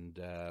 and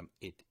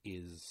it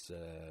is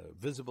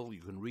visible.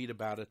 You can read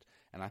about it,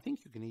 and I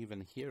think you can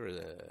even hear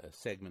a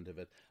segment of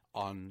it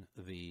on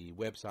the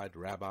website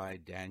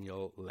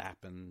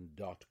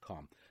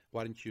RabbiDanielLapin.com.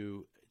 Why don't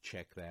you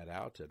check that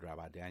out at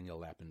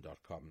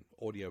RabbiDanielLapin.com.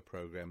 Audio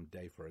program,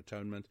 Day for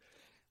Atonement.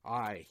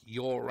 I,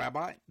 your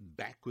Rabbi,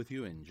 back with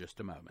you in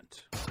just a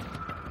moment.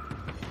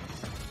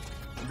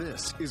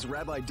 This is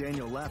Rabbi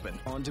Daniel Lapin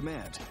on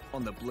demand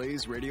on the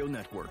Blaze Radio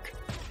Network.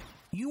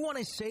 You want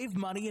to save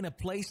money in a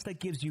place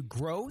that gives you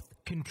growth,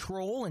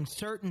 control, and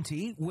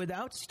certainty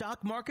without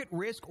stock market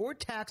risk or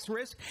tax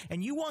risk,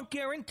 and you want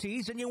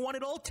guarantees and you want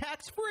it all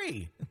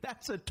tax-free.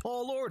 That's a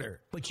tall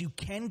order. But you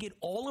can get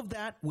all of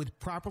that with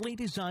properly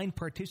designed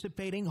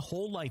participating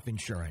whole life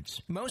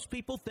insurance. Most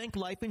people think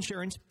life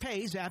insurance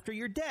pays after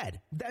you're dead.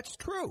 That's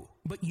true.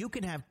 But you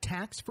can have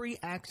tax-free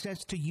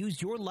access to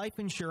use your life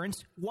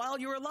insurance while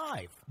you're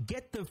alive.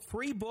 Get the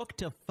free book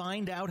to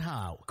find out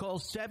how.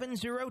 Call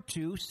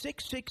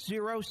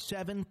 702-660-7000.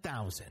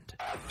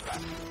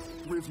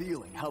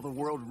 Revealing how the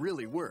world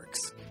really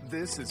works.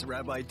 This is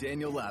Rabbi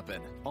Daniel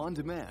Lapin on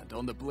demand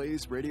on the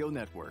Blaze Radio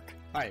Network.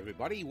 Hi,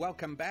 everybody.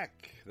 Welcome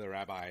back. The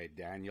Rabbi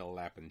Daniel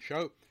Lapin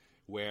Show,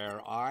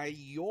 where I,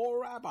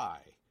 your Rabbi,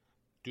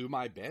 do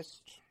my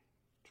best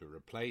to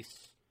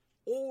replace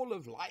all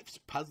of life's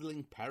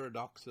puzzling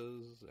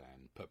paradoxes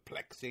and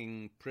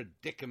perplexing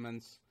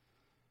predicaments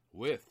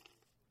with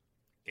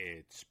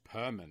its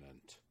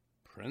permanent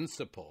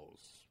principles.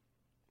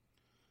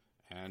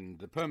 And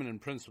the permanent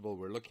principle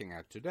we're looking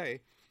at today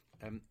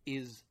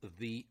is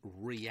the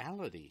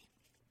reality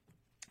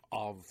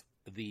of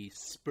the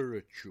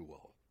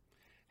spiritual,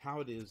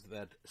 how it is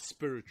that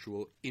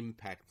spiritual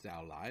impacts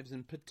our lives,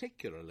 and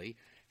particularly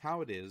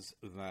how it is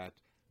that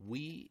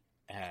we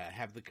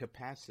have the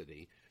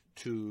capacity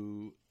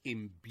to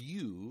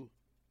imbue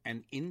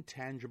an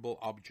intangible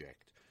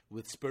object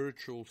with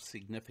spiritual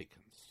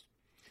significance.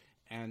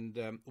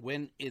 And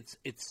when it's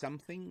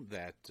something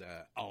that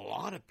a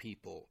lot of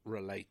people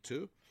relate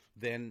to,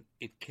 then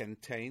it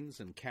contains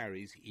and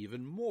carries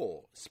even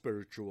more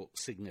spiritual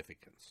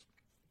significance.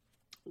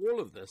 All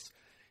of this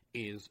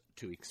is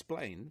to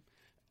explain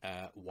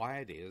why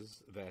it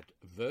is that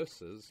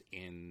verses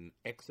in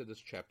Exodus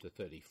chapter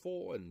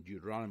 34 and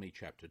Deuteronomy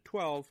chapter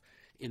 12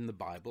 in the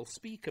Bible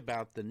speak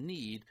about the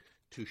need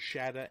to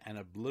shatter and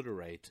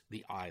obliterate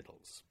the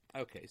idols.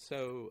 Okay,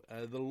 so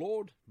the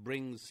Lord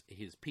brings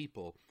his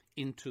people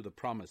into the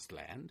promised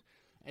land,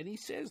 and he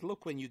says,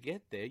 look, when you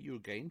get there, you're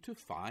going to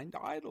find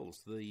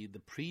idols. The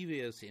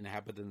previous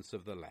inhabitants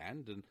of the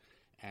land,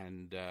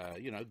 and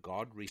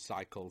God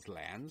recycles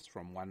lands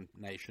from one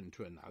nation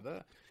to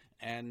another,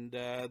 and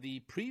the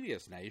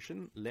previous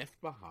nation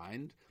left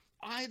behind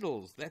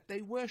idols that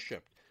they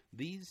worshipped.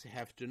 These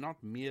have to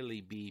not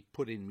merely be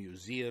put in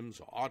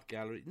museums or art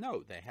galleries.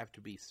 No, they have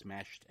to be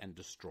smashed and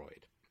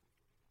destroyed.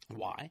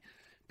 Why?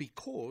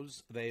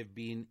 Because they have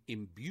been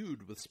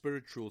imbued with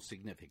spiritual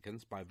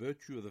significance by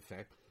virtue of the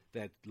fact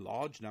that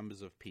large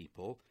numbers of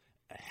people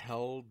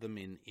held them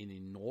in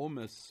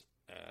enormous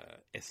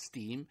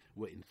esteem,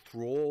 were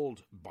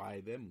enthralled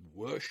by them,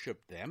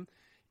 worshipped them,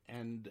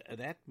 and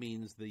that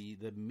means the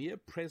mere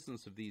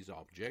presence of these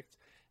objects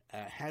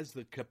has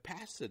the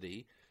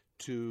capacity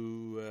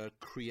to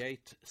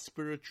create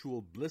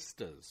spiritual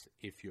blisters,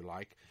 if you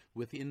like,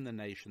 within the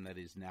nation that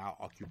is now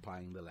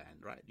occupying the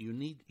land, right? You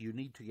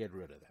need to get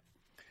rid of them.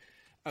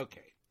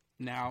 Okay,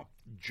 now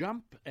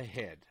jump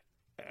ahead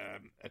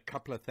a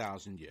couple of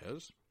thousand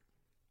years,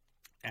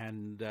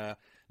 and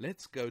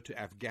let's go to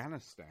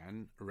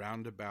Afghanistan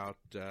around about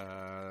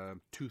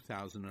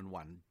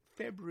 2001,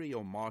 February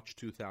or March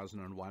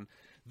 2001.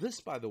 This,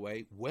 by the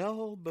way,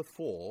 well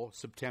before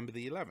September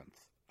the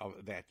 11th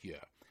of that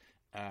year.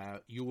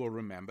 You will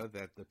remember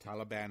that the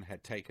Taliban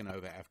had taken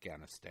over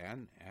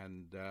Afghanistan,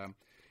 and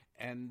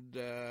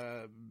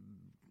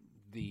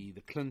the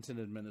Clinton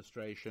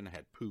administration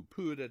had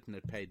poo-pooed it, and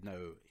it paid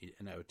no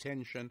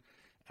attention.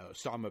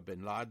 Osama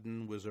bin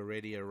Laden was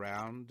already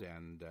around,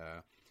 and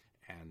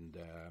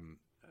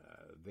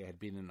there had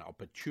been an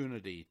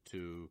opportunity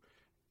to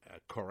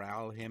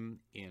corral him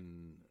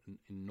in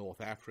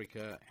North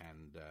Africa,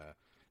 and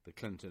the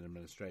Clinton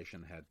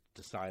administration had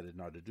decided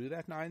not to do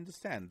that. And I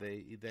understand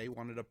they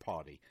wanted a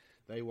party.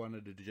 They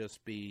wanted it to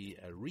just be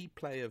a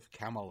replay of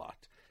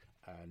Camelot.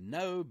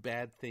 No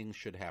bad things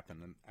should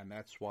happen, and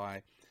that's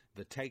why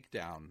the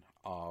takedown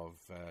of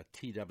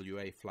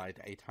TWA Flight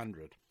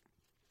 800,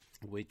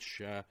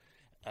 which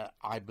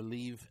I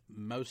believe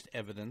most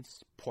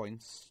evidence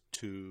points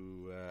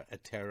to a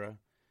terror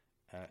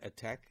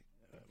attack.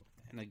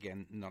 And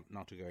again,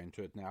 not to go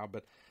into it now,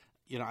 but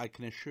I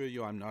can assure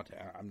you, I'm not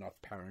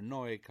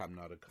paranoid. I'm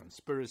not a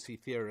conspiracy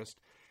theorist,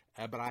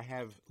 but I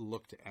have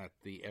looked at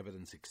the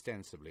evidence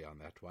extensively on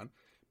that one.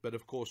 But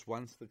of course,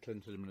 once the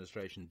Clinton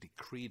administration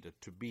decreed it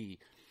to be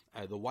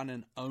the one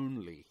and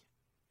only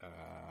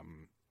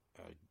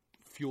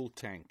fuel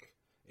tank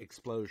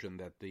explosion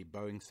that the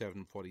Boeing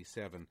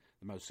 747,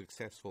 the most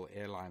successful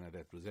airliner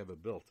that was ever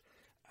built,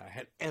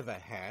 had ever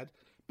had,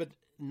 But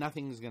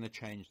nothing's going to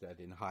change that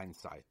in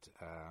hindsight.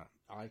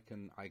 I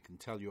can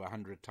tell you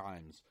 100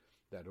 times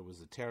that it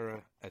was a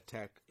terror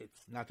attack.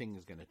 Nothing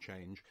is going to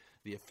change.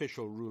 The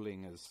official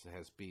ruling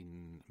has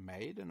been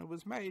made, and it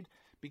was made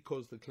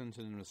because the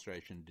Clinton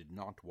administration did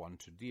not want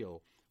to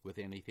deal with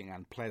anything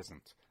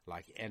unpleasant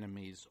like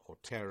enemies or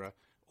terror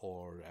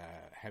or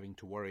having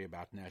to worry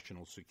about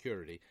national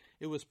security.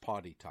 It was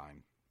party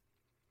time.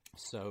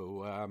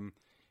 So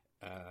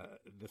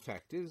the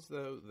fact is,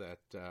 though, that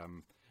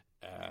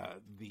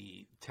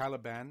the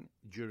Taliban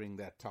during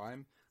that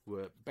time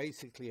were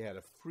basically had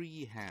a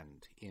free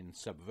hand in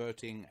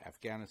subverting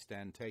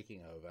Afghanistan,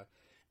 taking over.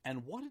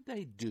 And what did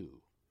they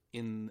do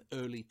in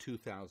early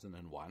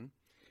 2001?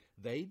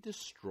 They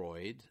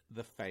destroyed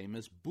the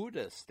famous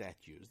Buddha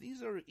statues.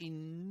 These are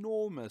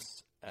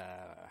enormous,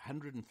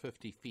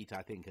 150 feet,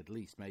 I think, at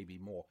least, maybe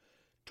more,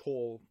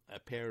 tall, a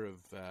pair of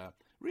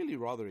really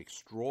rather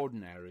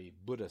extraordinary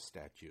Buddha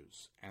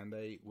statues. And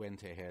they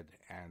went ahead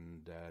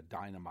and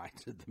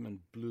dynamited them and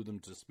blew them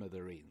to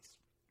smithereens.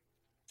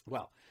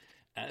 Well,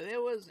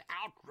 there was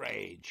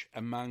outrage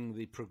among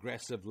the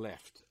progressive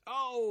left.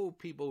 Oh,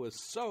 people were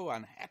so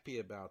unhappy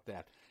about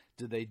that.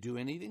 Did they do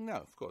anything? No,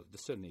 of course, they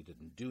certainly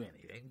didn't do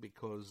anything,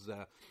 because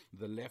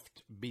the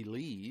left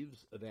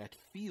believes that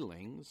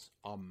feelings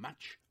are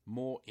much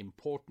more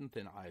important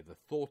than either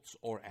thoughts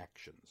or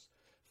actions.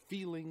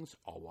 Feelings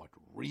are what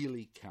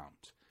really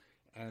count.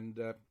 And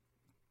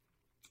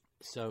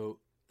so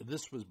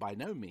this was by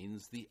no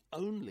means the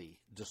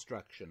only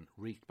destruction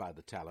wreaked by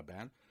the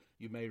Taliban.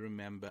 You may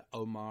remember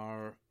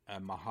Mullah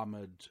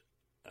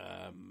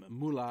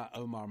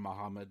Omar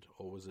Mohammed,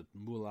 or was it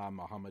Mullah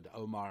Muhammad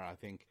Omar, I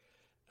think.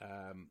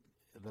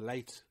 The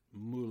late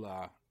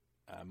Mullah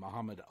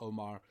Muhammad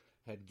Omar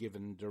had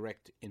given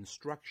direct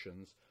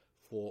instructions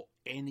for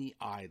any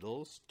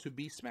idols to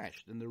be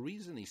smashed. And the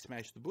reason he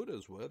smashed the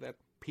Buddhas were that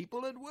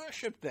people had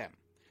worshipped them.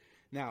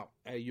 Now,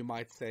 you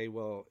might say,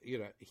 well,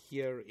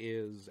 here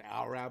is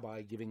our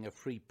rabbi giving a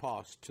free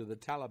pass to the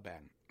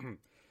Taliban.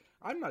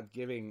 I'm not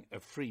giving a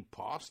free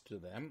pass to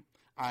them.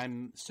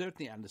 I'm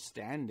certainly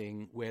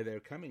understanding where they're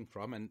coming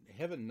from, and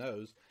heaven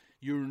knows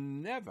you're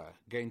never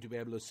going to be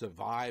able to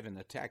survive an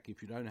attack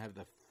if you don't have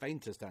the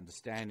faintest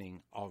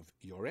understanding of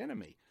your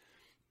enemy.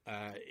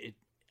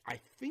 I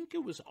think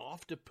it was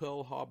after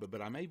Pearl Harbor,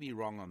 but I may be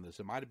wrong on this.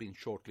 It might have been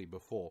shortly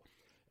before,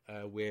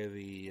 where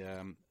the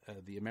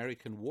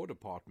American War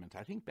Department,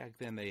 I think back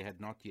then they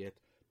had not yet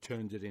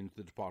turned it into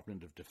the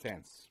Department of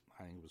Defense.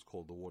 I think it was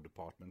called the War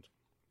Department,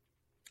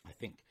 I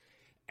think.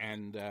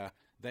 And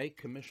they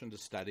commissioned a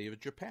study of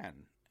Japan.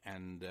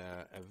 And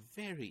a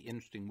very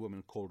interesting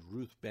woman called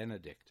Ruth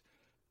Benedict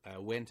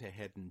went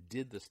ahead and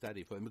did the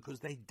study for them, because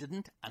they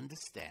didn't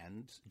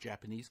understand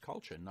Japanese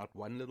culture, not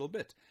one little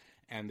bit.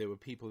 And there were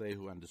people there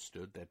who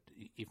understood that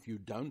if you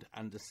don't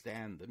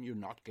understand them, you're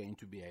not going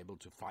to be able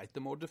to fight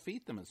them or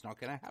defeat them. It's not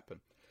going to happen.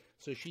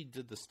 So she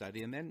did the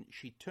study, and then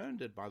she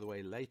turned it, by the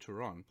way,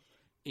 later on,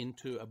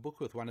 into a book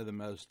with one of the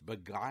most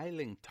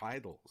beguiling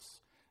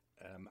titles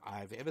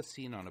I've ever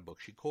seen on a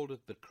book. She called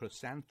it The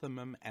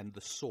Chrysanthemum and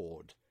the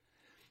Sword.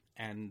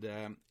 And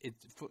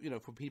it's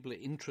for people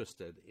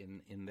interested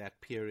in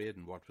that period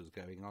and what was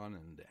going on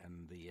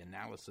and the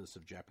analysis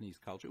of Japanese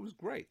culture, it was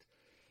great.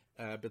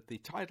 But the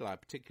title I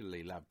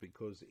particularly loved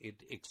because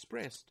it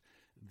expressed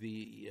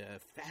the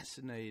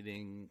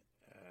fascinating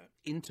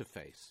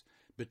interface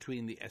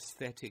between the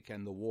aesthetic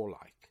and the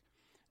warlike.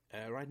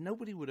 Right?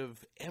 Nobody would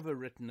have ever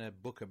written a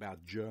book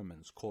about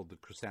Germans called The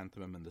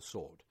Chrysanthemum and the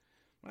Sword.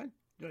 Right?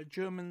 The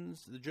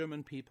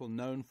German people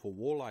known for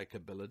warlike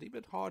ability,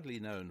 but hardly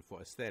known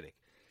for aesthetic.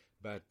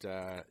 But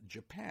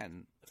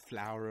Japan,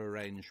 flower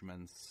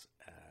arrangements,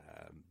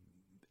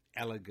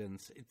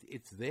 elegance,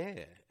 it's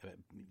there.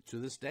 To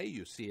this day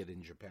you see it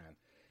in Japan.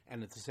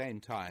 And at the same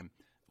time,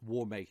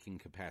 war-making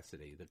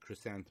capacity, the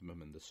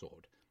chrysanthemum and the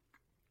sword.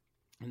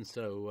 And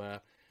so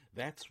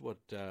that's what...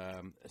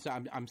 so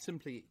I'm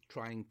simply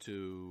trying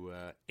to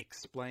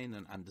explain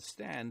and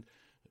understand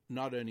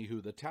not only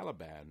who the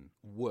Taliban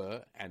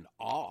were and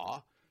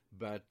are,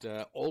 but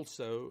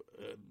also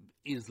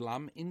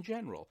Islam in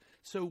general.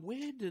 So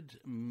where did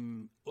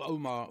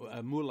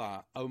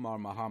Mullah Omar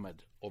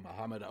Muhammad, or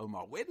Muhammad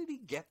Omar, where did he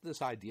get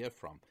this idea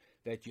from,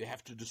 that you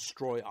have to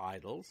destroy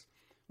idols?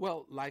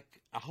 Well,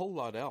 like a whole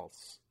lot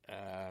else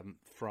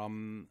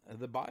from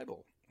the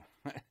Bible.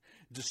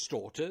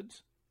 Distorted,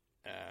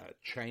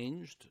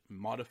 changed,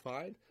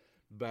 modified,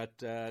 but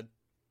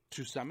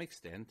to some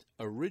extent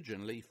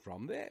originally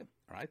from there.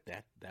 Right,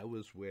 that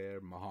was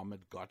where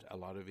Muhammad got a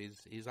lot of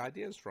his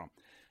ideas from.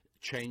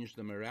 Changed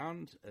them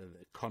around,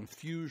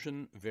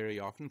 confusion very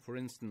often. For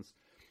instance,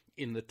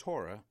 in the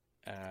Torah,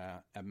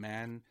 a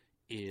man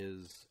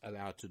is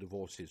allowed to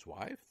divorce his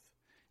wife,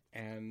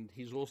 and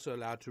he's also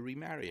allowed to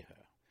remarry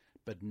her,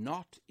 but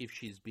not if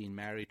she's been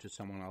married to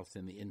someone else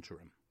in the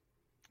interim.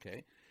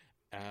 Okay,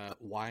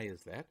 why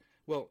is that?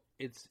 Well,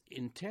 it's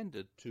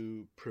intended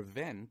to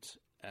prevent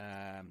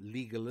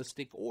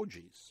legalistic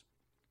orgies.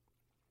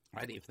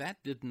 Right? If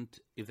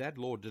that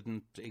law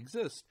didn't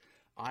exist,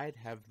 I'd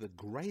have the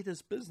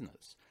greatest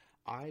business.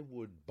 I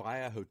would buy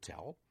a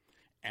hotel,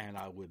 and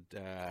I would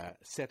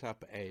set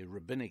up a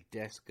rabbinic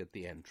desk at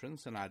the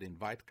entrance, and I'd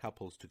invite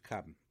couples to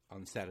come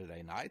on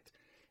Saturday night.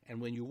 And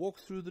when you walk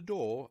through the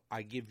door,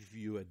 I give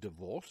you a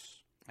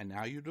divorce, and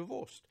now you're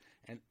divorced.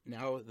 And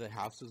now the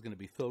house is going to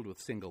be filled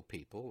with single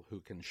people who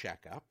can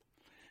shack up.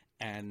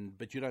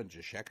 But you don't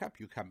just shack up.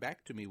 You come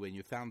back to me when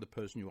you found the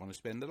person you want to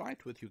spend the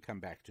night with. You come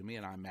back to me,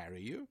 and I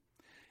marry you.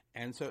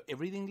 And so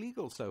everything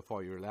legal so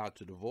far. You're allowed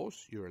to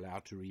divorce. You're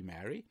allowed to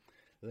remarry.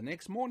 The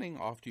next morning,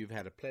 after you've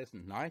had a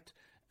pleasant night,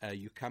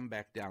 you come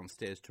back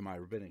downstairs to my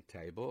rabbinic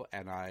table,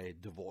 and I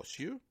divorce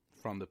you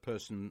from the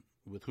person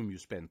with whom you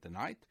spent the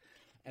night.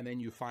 And then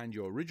you find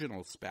your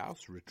original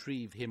spouse,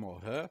 retrieve him or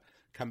her,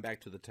 come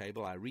back to the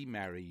table, I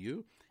remarry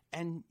you,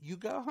 and you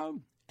go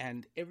home.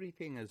 And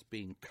everything has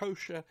been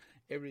kosher,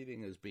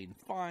 everything has been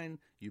fine,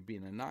 you've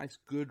been a nice,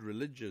 good,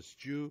 religious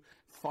Jew,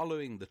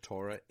 following the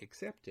Torah,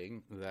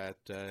 accepting that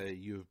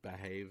you've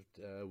behaved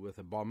with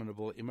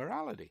abominable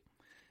immorality.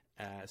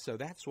 So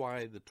that's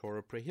why the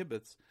Torah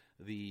prohibits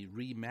the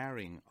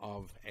remarrying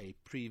of a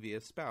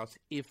previous spouse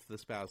if the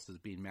spouse has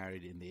been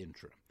married in the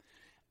interim.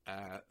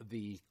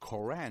 The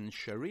Quran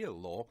Sharia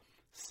law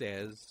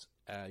says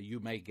you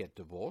may get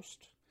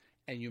divorced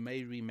and you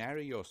may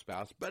remarry your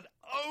spouse, but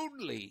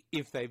only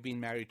if they've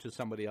been married to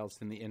somebody else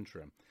in the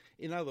interim.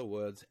 In other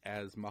words,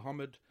 as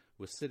Muhammad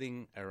was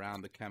sitting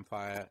around the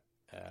campfire,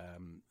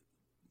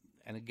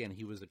 and again,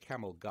 he was a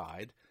camel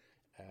guide,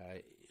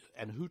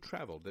 and who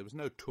traveled? There was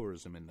no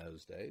tourism in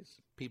those days.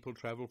 People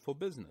traveled for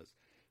business.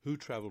 Who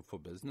traveled for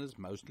business?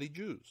 Mostly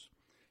Jews.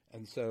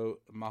 And so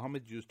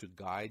Muhammad used to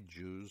guide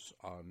Jews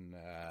on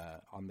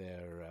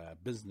their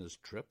business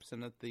trips,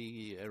 and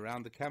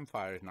around the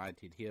campfire at night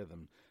he'd hear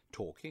them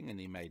talking, and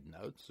he made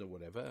notes or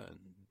whatever,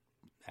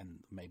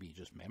 and maybe he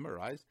just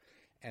memorized.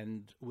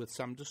 And with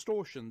some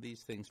distortion,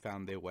 these things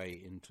found their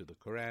way into the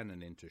Quran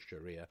and into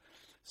Sharia.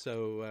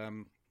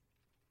 So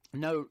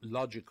no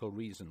logical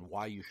reason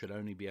why you should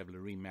only be able to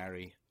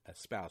remarry a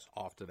spouse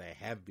after they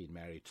have been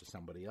married to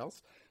somebody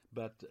else,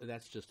 but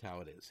that's just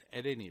how it is.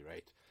 At any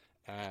rate,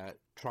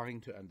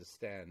 trying to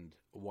understand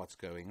what's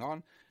going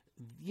on.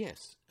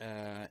 Yes,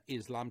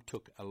 Islam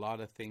took a lot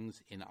of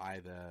things in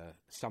either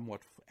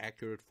somewhat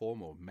accurate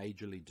form or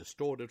majorly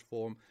distorted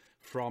form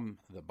from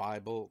the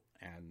Bible,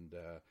 and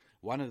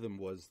one of them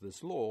was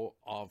this law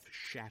of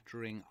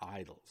shattering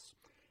idols.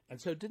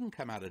 And so it didn't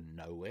come out of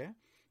nowhere.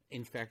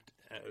 In fact,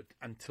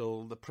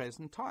 until the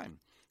present time,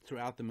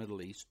 throughout the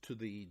Middle East, to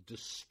the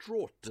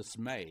distraught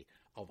dismay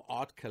of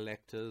art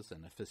collectors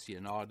and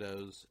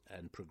aficionados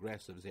and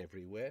progressives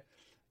everywhere,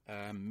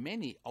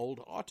 many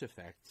old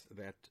artifacts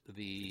that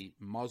the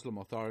Muslim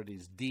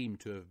authorities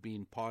deemed to have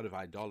been part of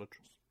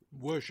idolatrous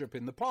worship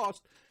in the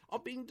past are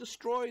being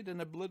destroyed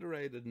and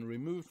obliterated and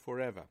removed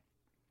forever.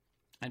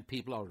 And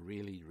people are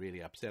really,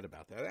 really upset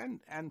about that.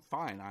 And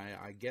fine,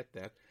 I get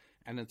that.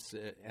 And it's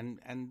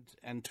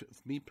and to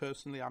me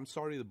personally, I'm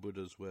sorry the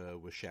Buddhas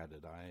were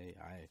shattered.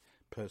 I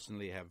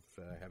personally have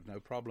no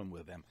problem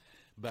with them,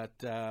 but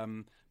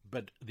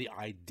the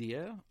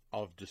idea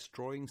of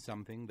destroying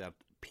something that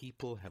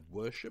people have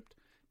worshipped,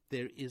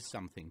 there is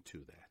something to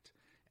that.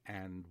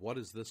 And what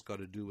has this got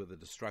to do with the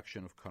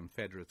destruction of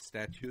Confederate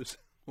statues?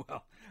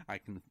 Well,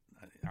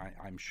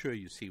 I'm sure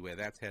you see where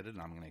that's headed,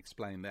 and I'm going to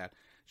explain that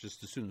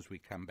just as soon as we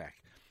come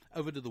back.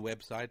 Over to the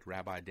website,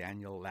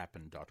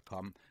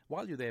 RabbiDanielLapin.com.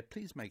 While you're there,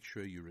 please make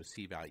sure you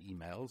receive our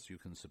emails. You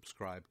can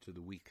subscribe to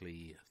the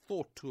weekly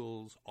Thought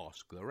Tools,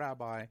 Ask the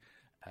Rabbi,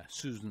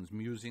 Susan's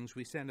Musings.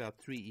 We send out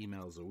 3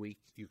 emails a week.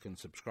 You can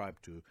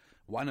subscribe to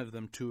one of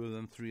them, 2 of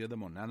them, 3 of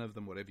them, or none of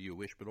them, whatever you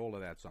wish, but all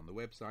of that's on the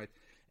website.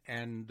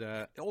 And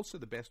also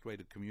the best way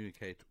to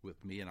communicate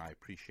with me, and I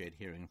appreciate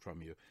hearing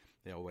from you,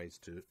 there are ways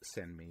to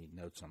send me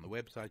notes on the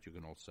website. You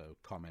can also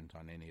comment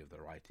on any of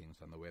the writings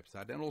on the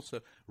website and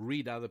also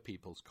read other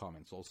people's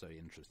comments, also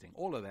interesting.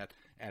 All of that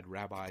at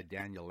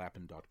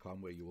RabbiDanielLapin.com,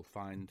 where you will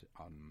find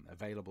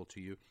available to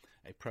you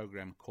a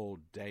program called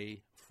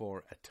Day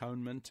for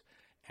Atonement,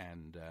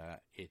 and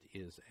it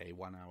is a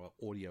 1-hour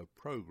audio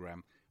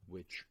program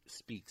which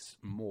speaks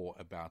more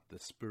about the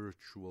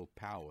spiritual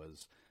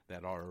powers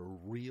that are a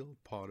real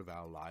part of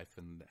our life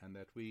and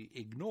that we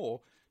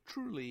ignore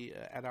truly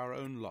at our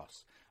own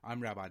loss. I'm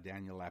Rabbi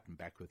Daniel Lapin,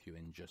 back with you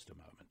in just a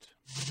moment.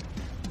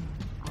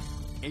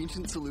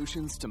 Ancient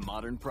solutions to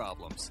modern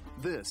problems.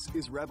 This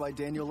is Rabbi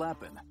Daniel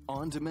Lapin,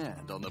 on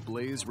demand on the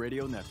Blaze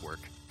Radio Network.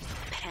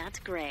 Pat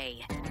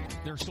Gray.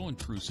 They're so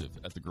intrusive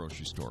at the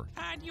grocery store.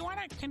 Do you want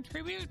to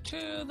contribute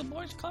to the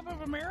Boys Club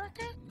of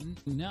America?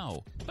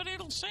 No. But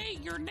it'll say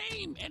your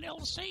name, and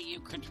it'll say you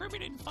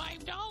contributed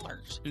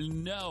 $5.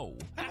 No.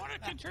 You want to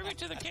contribute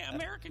to the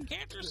American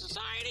Cancer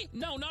Society?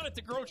 No, not at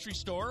the grocery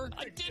store.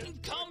 I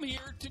didn't come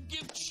here to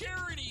give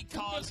charity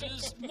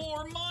causes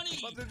more money.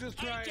 But they're just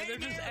trying. They're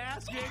just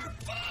asking.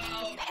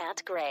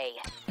 Pat Gray.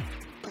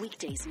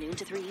 Weekdays noon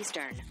to 3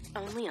 Eastern.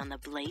 Only on the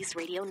Blaze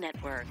Radio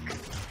Network.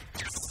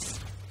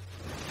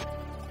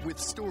 With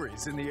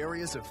stories in the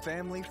areas of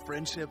family,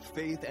 friendship,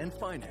 faith, and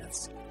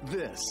finance,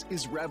 this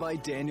is Rabbi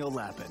Daniel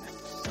Lapin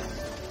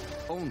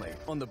Only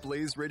on the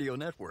Blaze Radio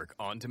Network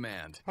on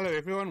demand. Hello,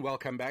 everyone.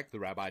 Welcome back. The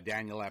Rabbi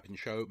Daniel Lapin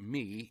Show.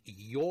 Me,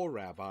 your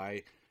rabbi,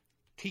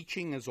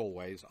 teaching as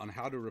always on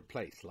how to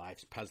replace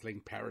life's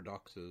puzzling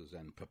paradoxes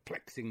and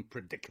perplexing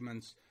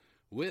predicaments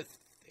with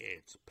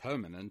its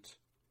permanent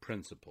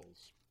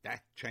principles.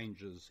 That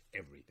changes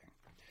everything.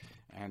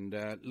 And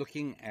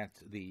looking at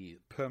the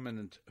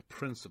permanent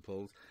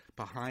principles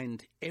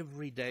behind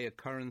everyday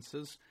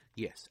occurrences,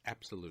 yes,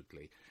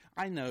 absolutely.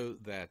 I know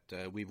that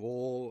we've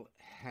all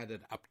had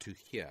it up to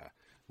here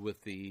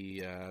with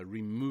the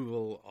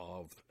removal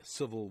of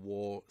Civil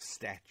War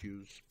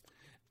statues.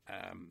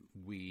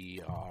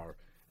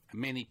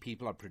 Many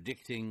people are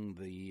predicting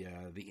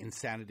the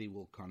insanity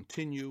will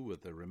continue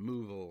with the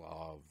removal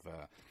of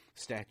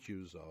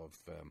statues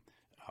of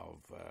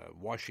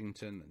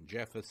Washington and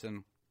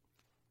Jefferson.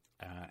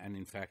 And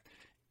in fact,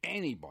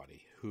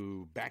 anybody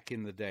who back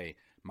in the day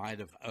might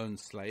have owned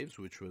slaves,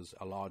 which was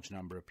a large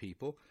number of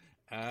people,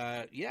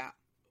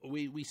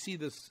 we see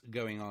this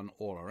going on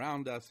all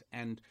around us,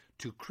 and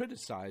to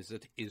criticize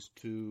it is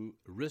to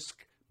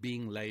risk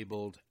being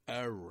labeled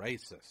a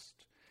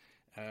racist.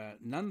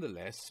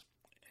 Nonetheless,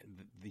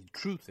 the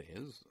truth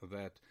is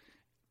that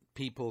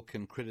people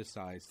can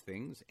criticize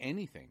things,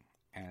 anything,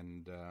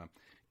 and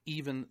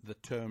even the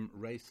term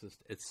racist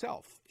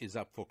itself is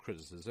up for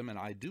criticism, and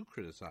I do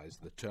criticize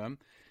the term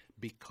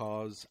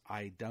because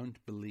I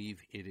don't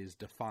believe it is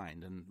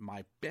defined. And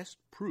my best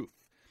proof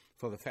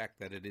for the fact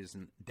that it is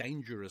a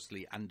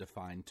dangerously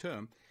undefined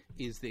term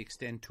is the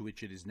extent to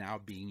which it is now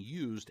being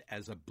used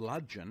as a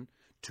bludgeon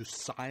to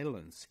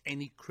silence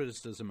any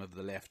criticism of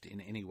the left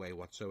in any way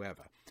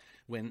whatsoever.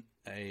 When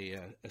a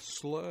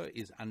slur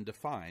is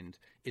undefined,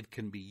 it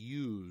can be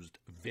used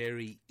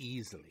very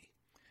easily.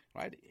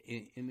 Right?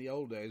 In the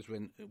old days,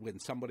 when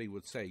somebody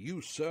would say,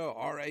 "You, sir,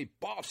 are a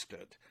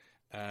bastard,"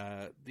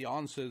 the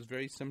answer is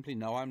very simply,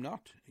 "No, I'm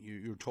not.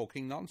 You're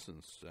talking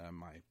nonsense.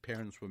 My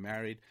parents were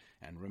married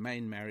and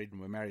remained married and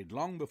were married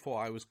long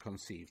before I was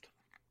conceived."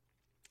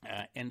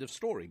 End of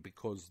story,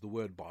 because the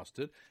word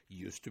bastard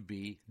used to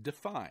be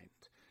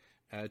defined.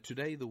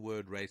 Today, the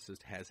word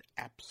racist has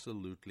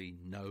absolutely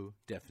no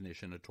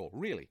definition at all.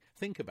 Really,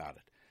 think about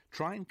it.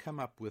 Try and come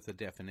up with a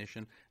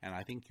definition, and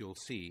I think you'll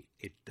see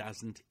it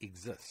doesn't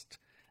exist.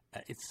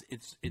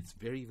 It's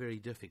very, very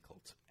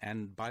difficult.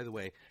 And by the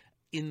way,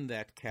 in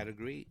that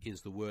category is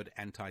the word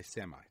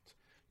anti-Semite.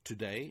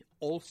 Today,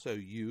 also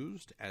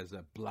used as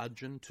a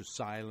bludgeon to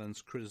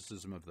silence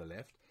criticism of the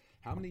left.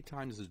 How many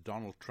times has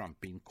Donald Trump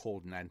been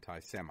called an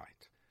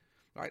anti-Semite?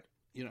 Right?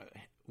 You know,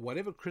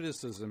 whatever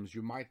criticisms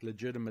you might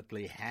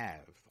legitimately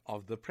have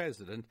of the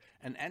president,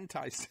 an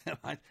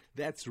anti-Semite,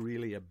 that's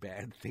really a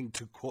bad thing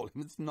to call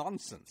him. It's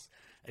nonsense.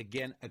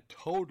 Again, a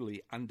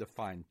totally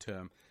undefined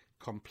term,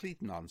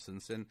 complete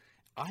nonsense. And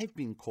I've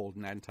been called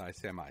an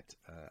anti-Semite.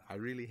 I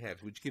really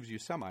have, which gives you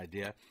some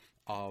idea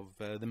of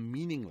the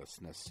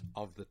meaninglessness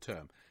of the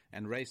term.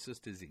 And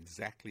racist is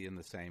exactly in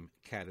the same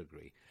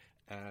category.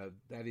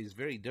 That is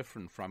very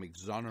different from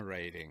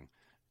exonerating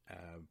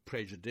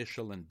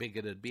prejudicial and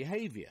bigoted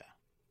behavior.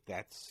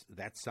 That's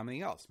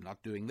something else. I'm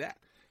not doing that.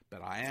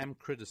 But I am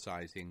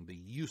criticizing the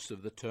use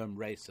of the term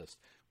racist,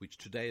 which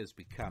today has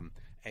become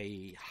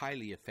a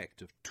highly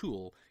effective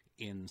tool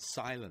in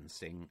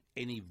silencing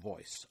any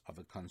voice of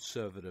a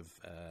conservative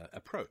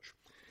approach.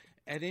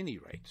 At any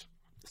rate,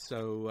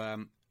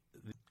 so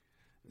the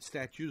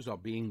statues are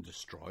being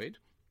destroyed,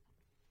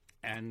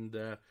 and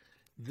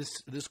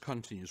this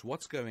continues.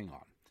 What's going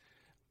on?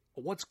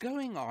 What's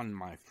going on,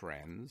 my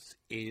friends,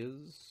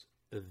 is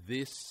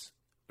this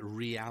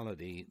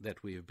reality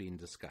that we have been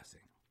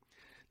discussing.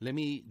 Let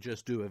me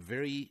just do a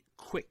very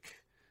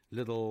quick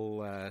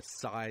little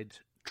side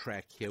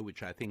track here,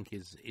 which I think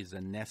is a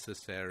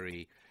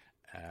necessary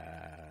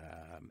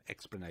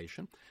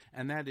explanation,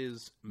 and that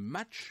is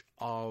much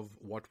of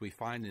what we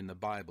find in the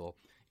Bible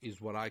is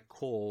what I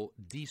call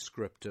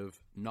descriptive,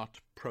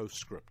 not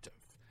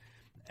proscriptive.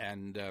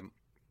 And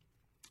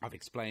I've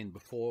explained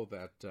before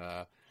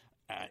that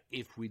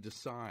if we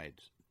decide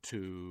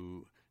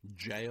to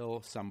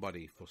jail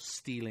somebody for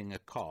stealing a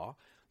car,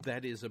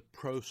 that is a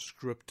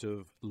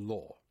proscriptive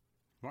law,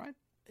 right?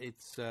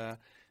 It's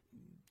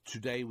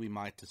today we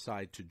might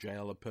decide to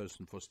jail a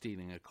person for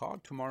stealing a car.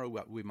 Tomorrow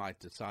we might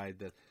decide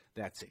that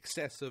that's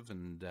excessive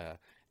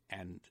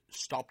and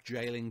stop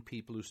jailing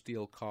people who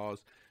steal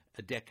cars.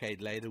 A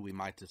decade later, we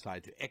might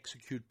decide to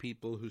execute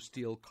people who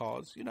steal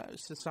cars. You know,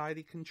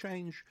 society can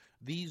change.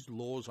 These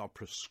laws are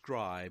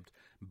prescribed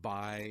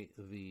by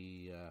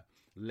the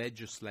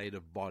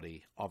legislative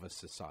body of a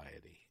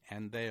society,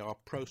 and they are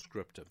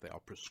proscriptive. They are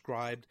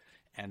prescribed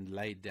and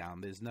laid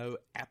down. There's no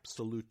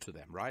absolute to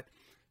them, right?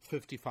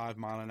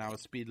 55-mile-an-hour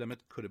speed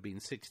limit could have been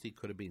 60,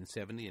 could have been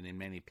 70, and in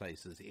many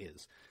places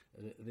is.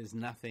 There's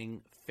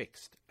nothing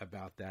fixed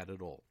about that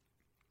at all.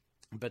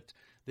 But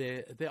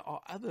there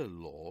are other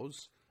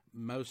laws,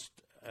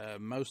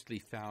 mostly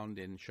found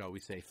in, shall we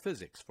say,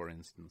 physics, for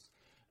instance,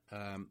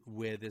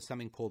 where there's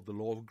something called the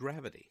law of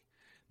gravity.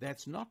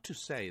 That's not to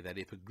say that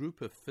if a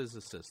group of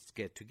physicists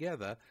get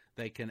together,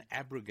 they can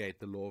abrogate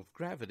the law of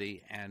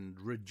gravity and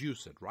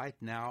reduce it. Right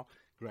now,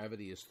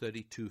 gravity is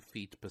 32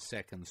 feet per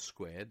second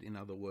squared. In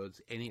other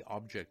words, any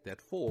object that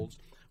falls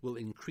will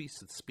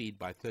increase its speed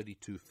by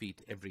 32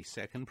 feet every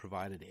second,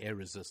 provided air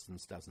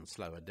resistance doesn't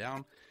slow it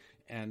down.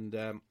 And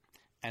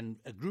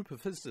a group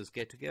of physicists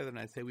get together and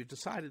they say, we've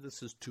decided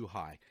this is too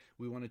high.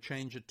 We want to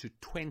change it to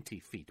 20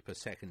 feet per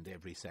second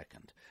every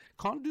second.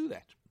 Can't do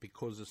that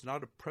because it's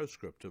not a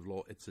proscriptive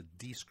law, it's a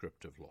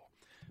descriptive law.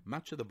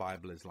 Much of the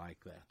Bible is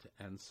like that.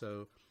 And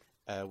so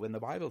when the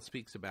Bible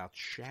speaks about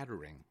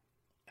shattering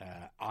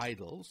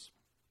idols,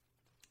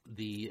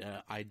 the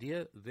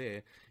idea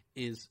there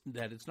is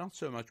that it's not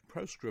so much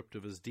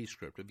proscriptive as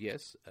descriptive.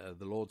 Yes,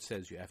 the Lord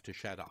says you have to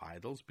shatter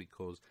idols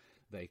because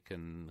they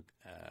can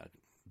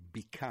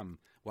become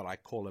what I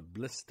call a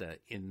blister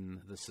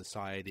in the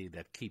society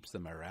that keeps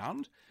them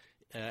around.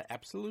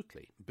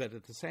 Absolutely. But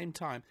at the same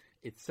time,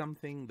 it's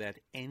something that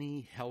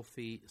any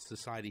healthy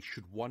society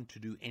should want to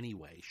do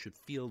anyway, should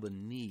feel the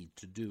need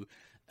to do,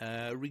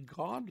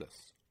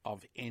 regardless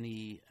of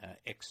any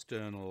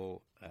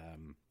external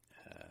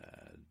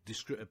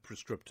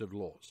prescriptive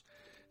laws.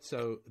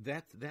 So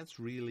that's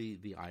really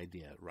the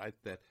idea, right?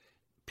 That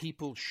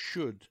people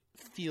should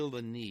feel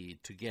the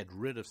need to get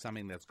rid of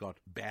something that's got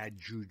bad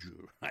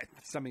juju, right?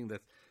 Something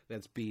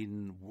that's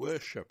been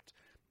worshipped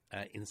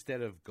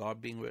instead of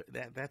God being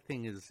that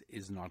thing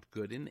is not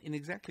good. In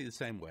exactly the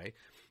same way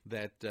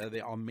that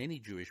there are many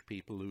Jewish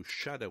people who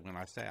shudder when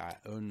I say I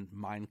own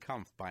Mein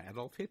Kampf by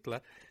Adolf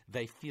Hitler.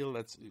 They feel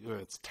it's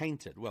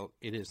tainted. Well,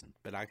 it isn't,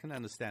 but I can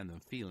understand them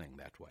feeling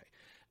that way.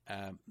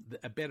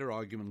 A better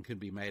argument can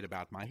be made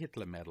about my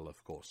Hitler medal,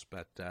 of course,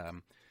 but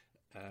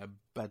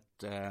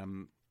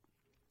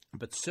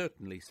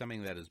certainly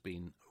something that has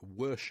been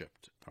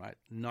worshipped, right?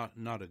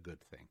 Not a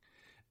good thing.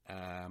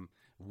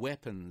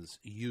 Weapons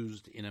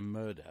used in a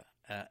murder,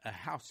 a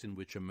house in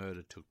which a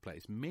murder took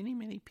place.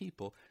 Many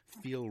people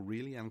feel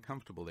really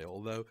uncomfortable there,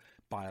 although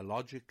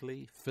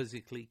biologically,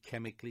 physically,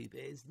 chemically,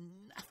 there's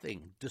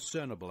nothing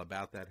discernible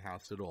about that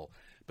house at all.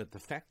 But the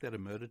fact that a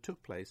murder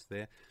took place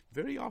there,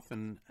 very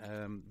often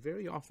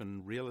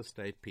real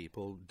estate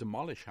people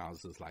demolish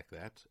houses like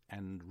that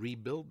and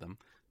rebuild them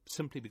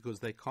simply because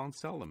they can't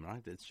sell them,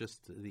 right? It's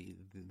just the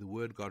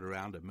word got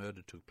around, a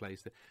murder took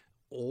place there.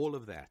 All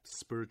of that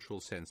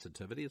spiritual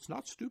sensitivity, it's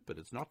not stupid,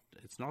 it's not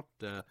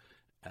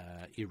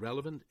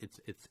irrelevant,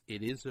 it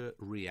is a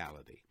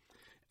reality.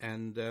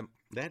 And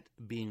that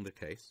being the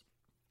case,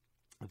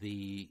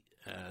 the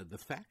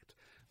fact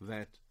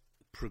that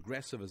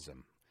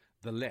progressivism,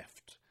 the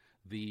left,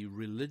 the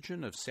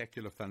religion of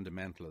secular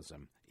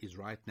fundamentalism is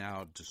right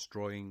now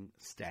destroying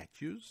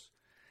statues,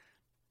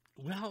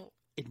 well,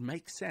 it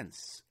makes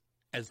sense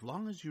as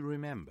long as you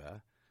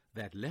remember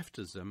that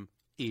leftism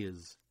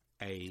is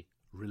a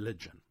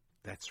religion.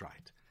 That's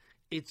right.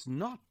 It's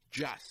not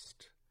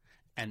just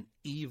an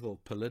evil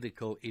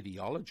political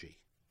ideology.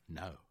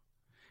 No.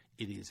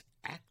 It is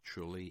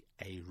actually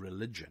a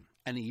religion.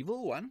 An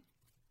evil one,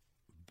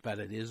 but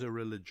it is a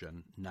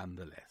religion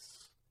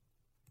nonetheless.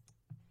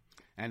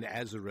 And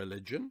as a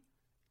religion,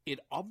 it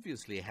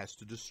obviously has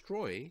to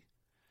destroy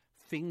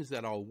things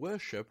that are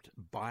worshipped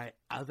by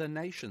other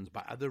nations,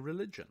 by other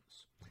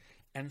religions.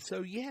 And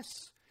so,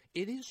 yes,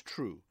 it is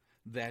true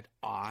that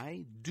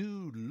I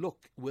do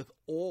look with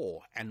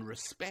awe and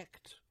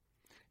respect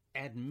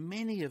at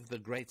many of the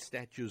great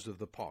statues of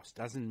the past.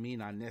 Doesn't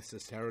mean I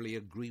necessarily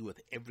agree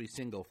with every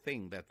single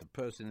thing that the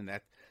person in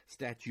that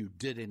statue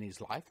did in his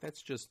life.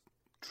 That's just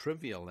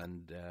trivial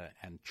and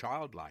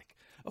childlike.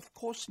 Of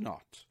course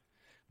not.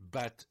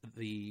 But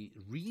the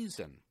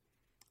reason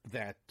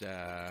that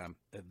the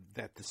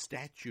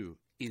statue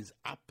is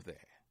up there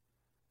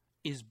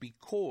is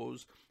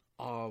because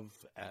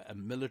of a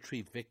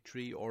military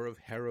victory or of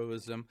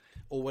heroism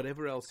or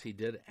whatever else he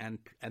did and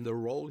the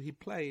role he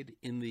played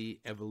in the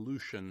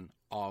evolution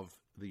of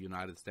the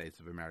United States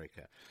of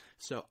America.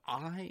 So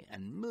I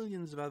and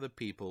millions of other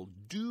people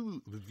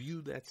do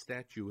view that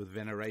statue with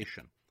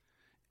veneration.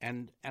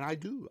 And I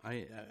do.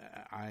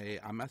 I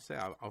must say,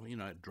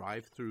 I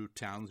drive through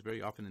towns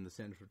very often. In the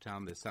center of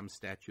town, there's some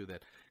statue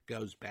that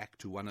goes back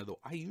to one of the.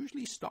 I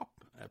usually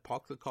stop,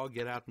 park the car,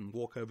 get out, and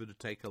walk over to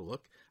take a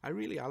look. I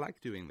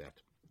like doing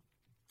that.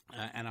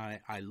 And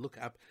I look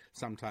up.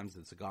 Sometimes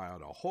it's a guy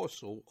on a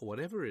horse or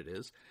whatever it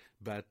is.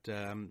 But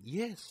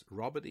yes,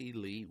 Robert E.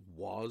 Lee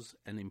was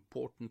an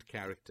important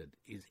character.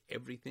 Is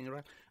everything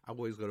right? I've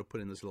always got to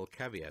put in this little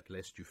caveat,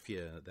 lest you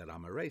fear that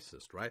I'm a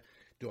racist, right?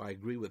 Do I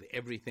agree with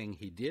everything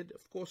he did?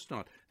 Of course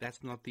not.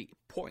 That's not the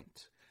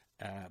point.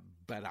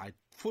 But I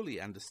fully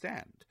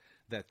understand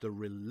that the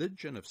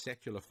religion of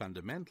secular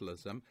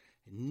fundamentalism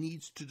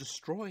needs to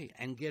destroy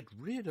and get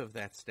rid of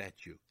that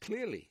statue.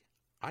 Clearly,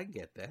 I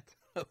get that.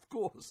 Of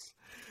course.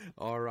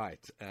 All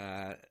right.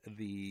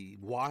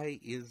 Why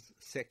is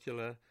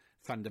secular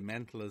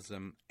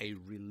fundamentalism a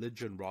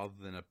religion rather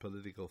than a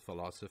political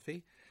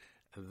philosophy?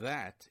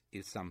 That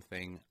is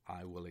something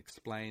I will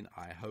explain,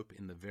 I hope,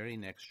 in the very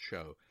next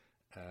show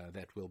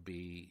that will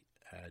be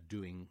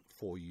doing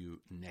for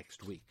you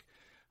next week.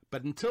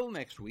 But until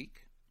next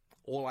week,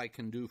 all I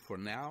can do for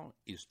now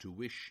is to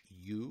wish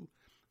you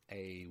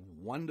a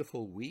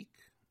wonderful week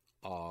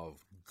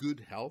of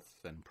good health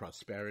and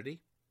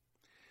prosperity.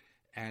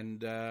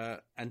 And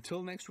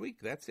until next week,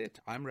 that's it.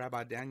 I'm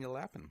Rabbi Daniel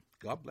Lapin.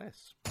 God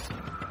bless.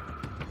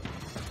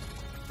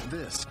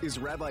 This is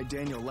Rabbi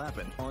Daniel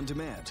Lapin On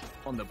Demand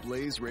on the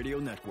Blaze Radio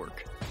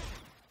Network.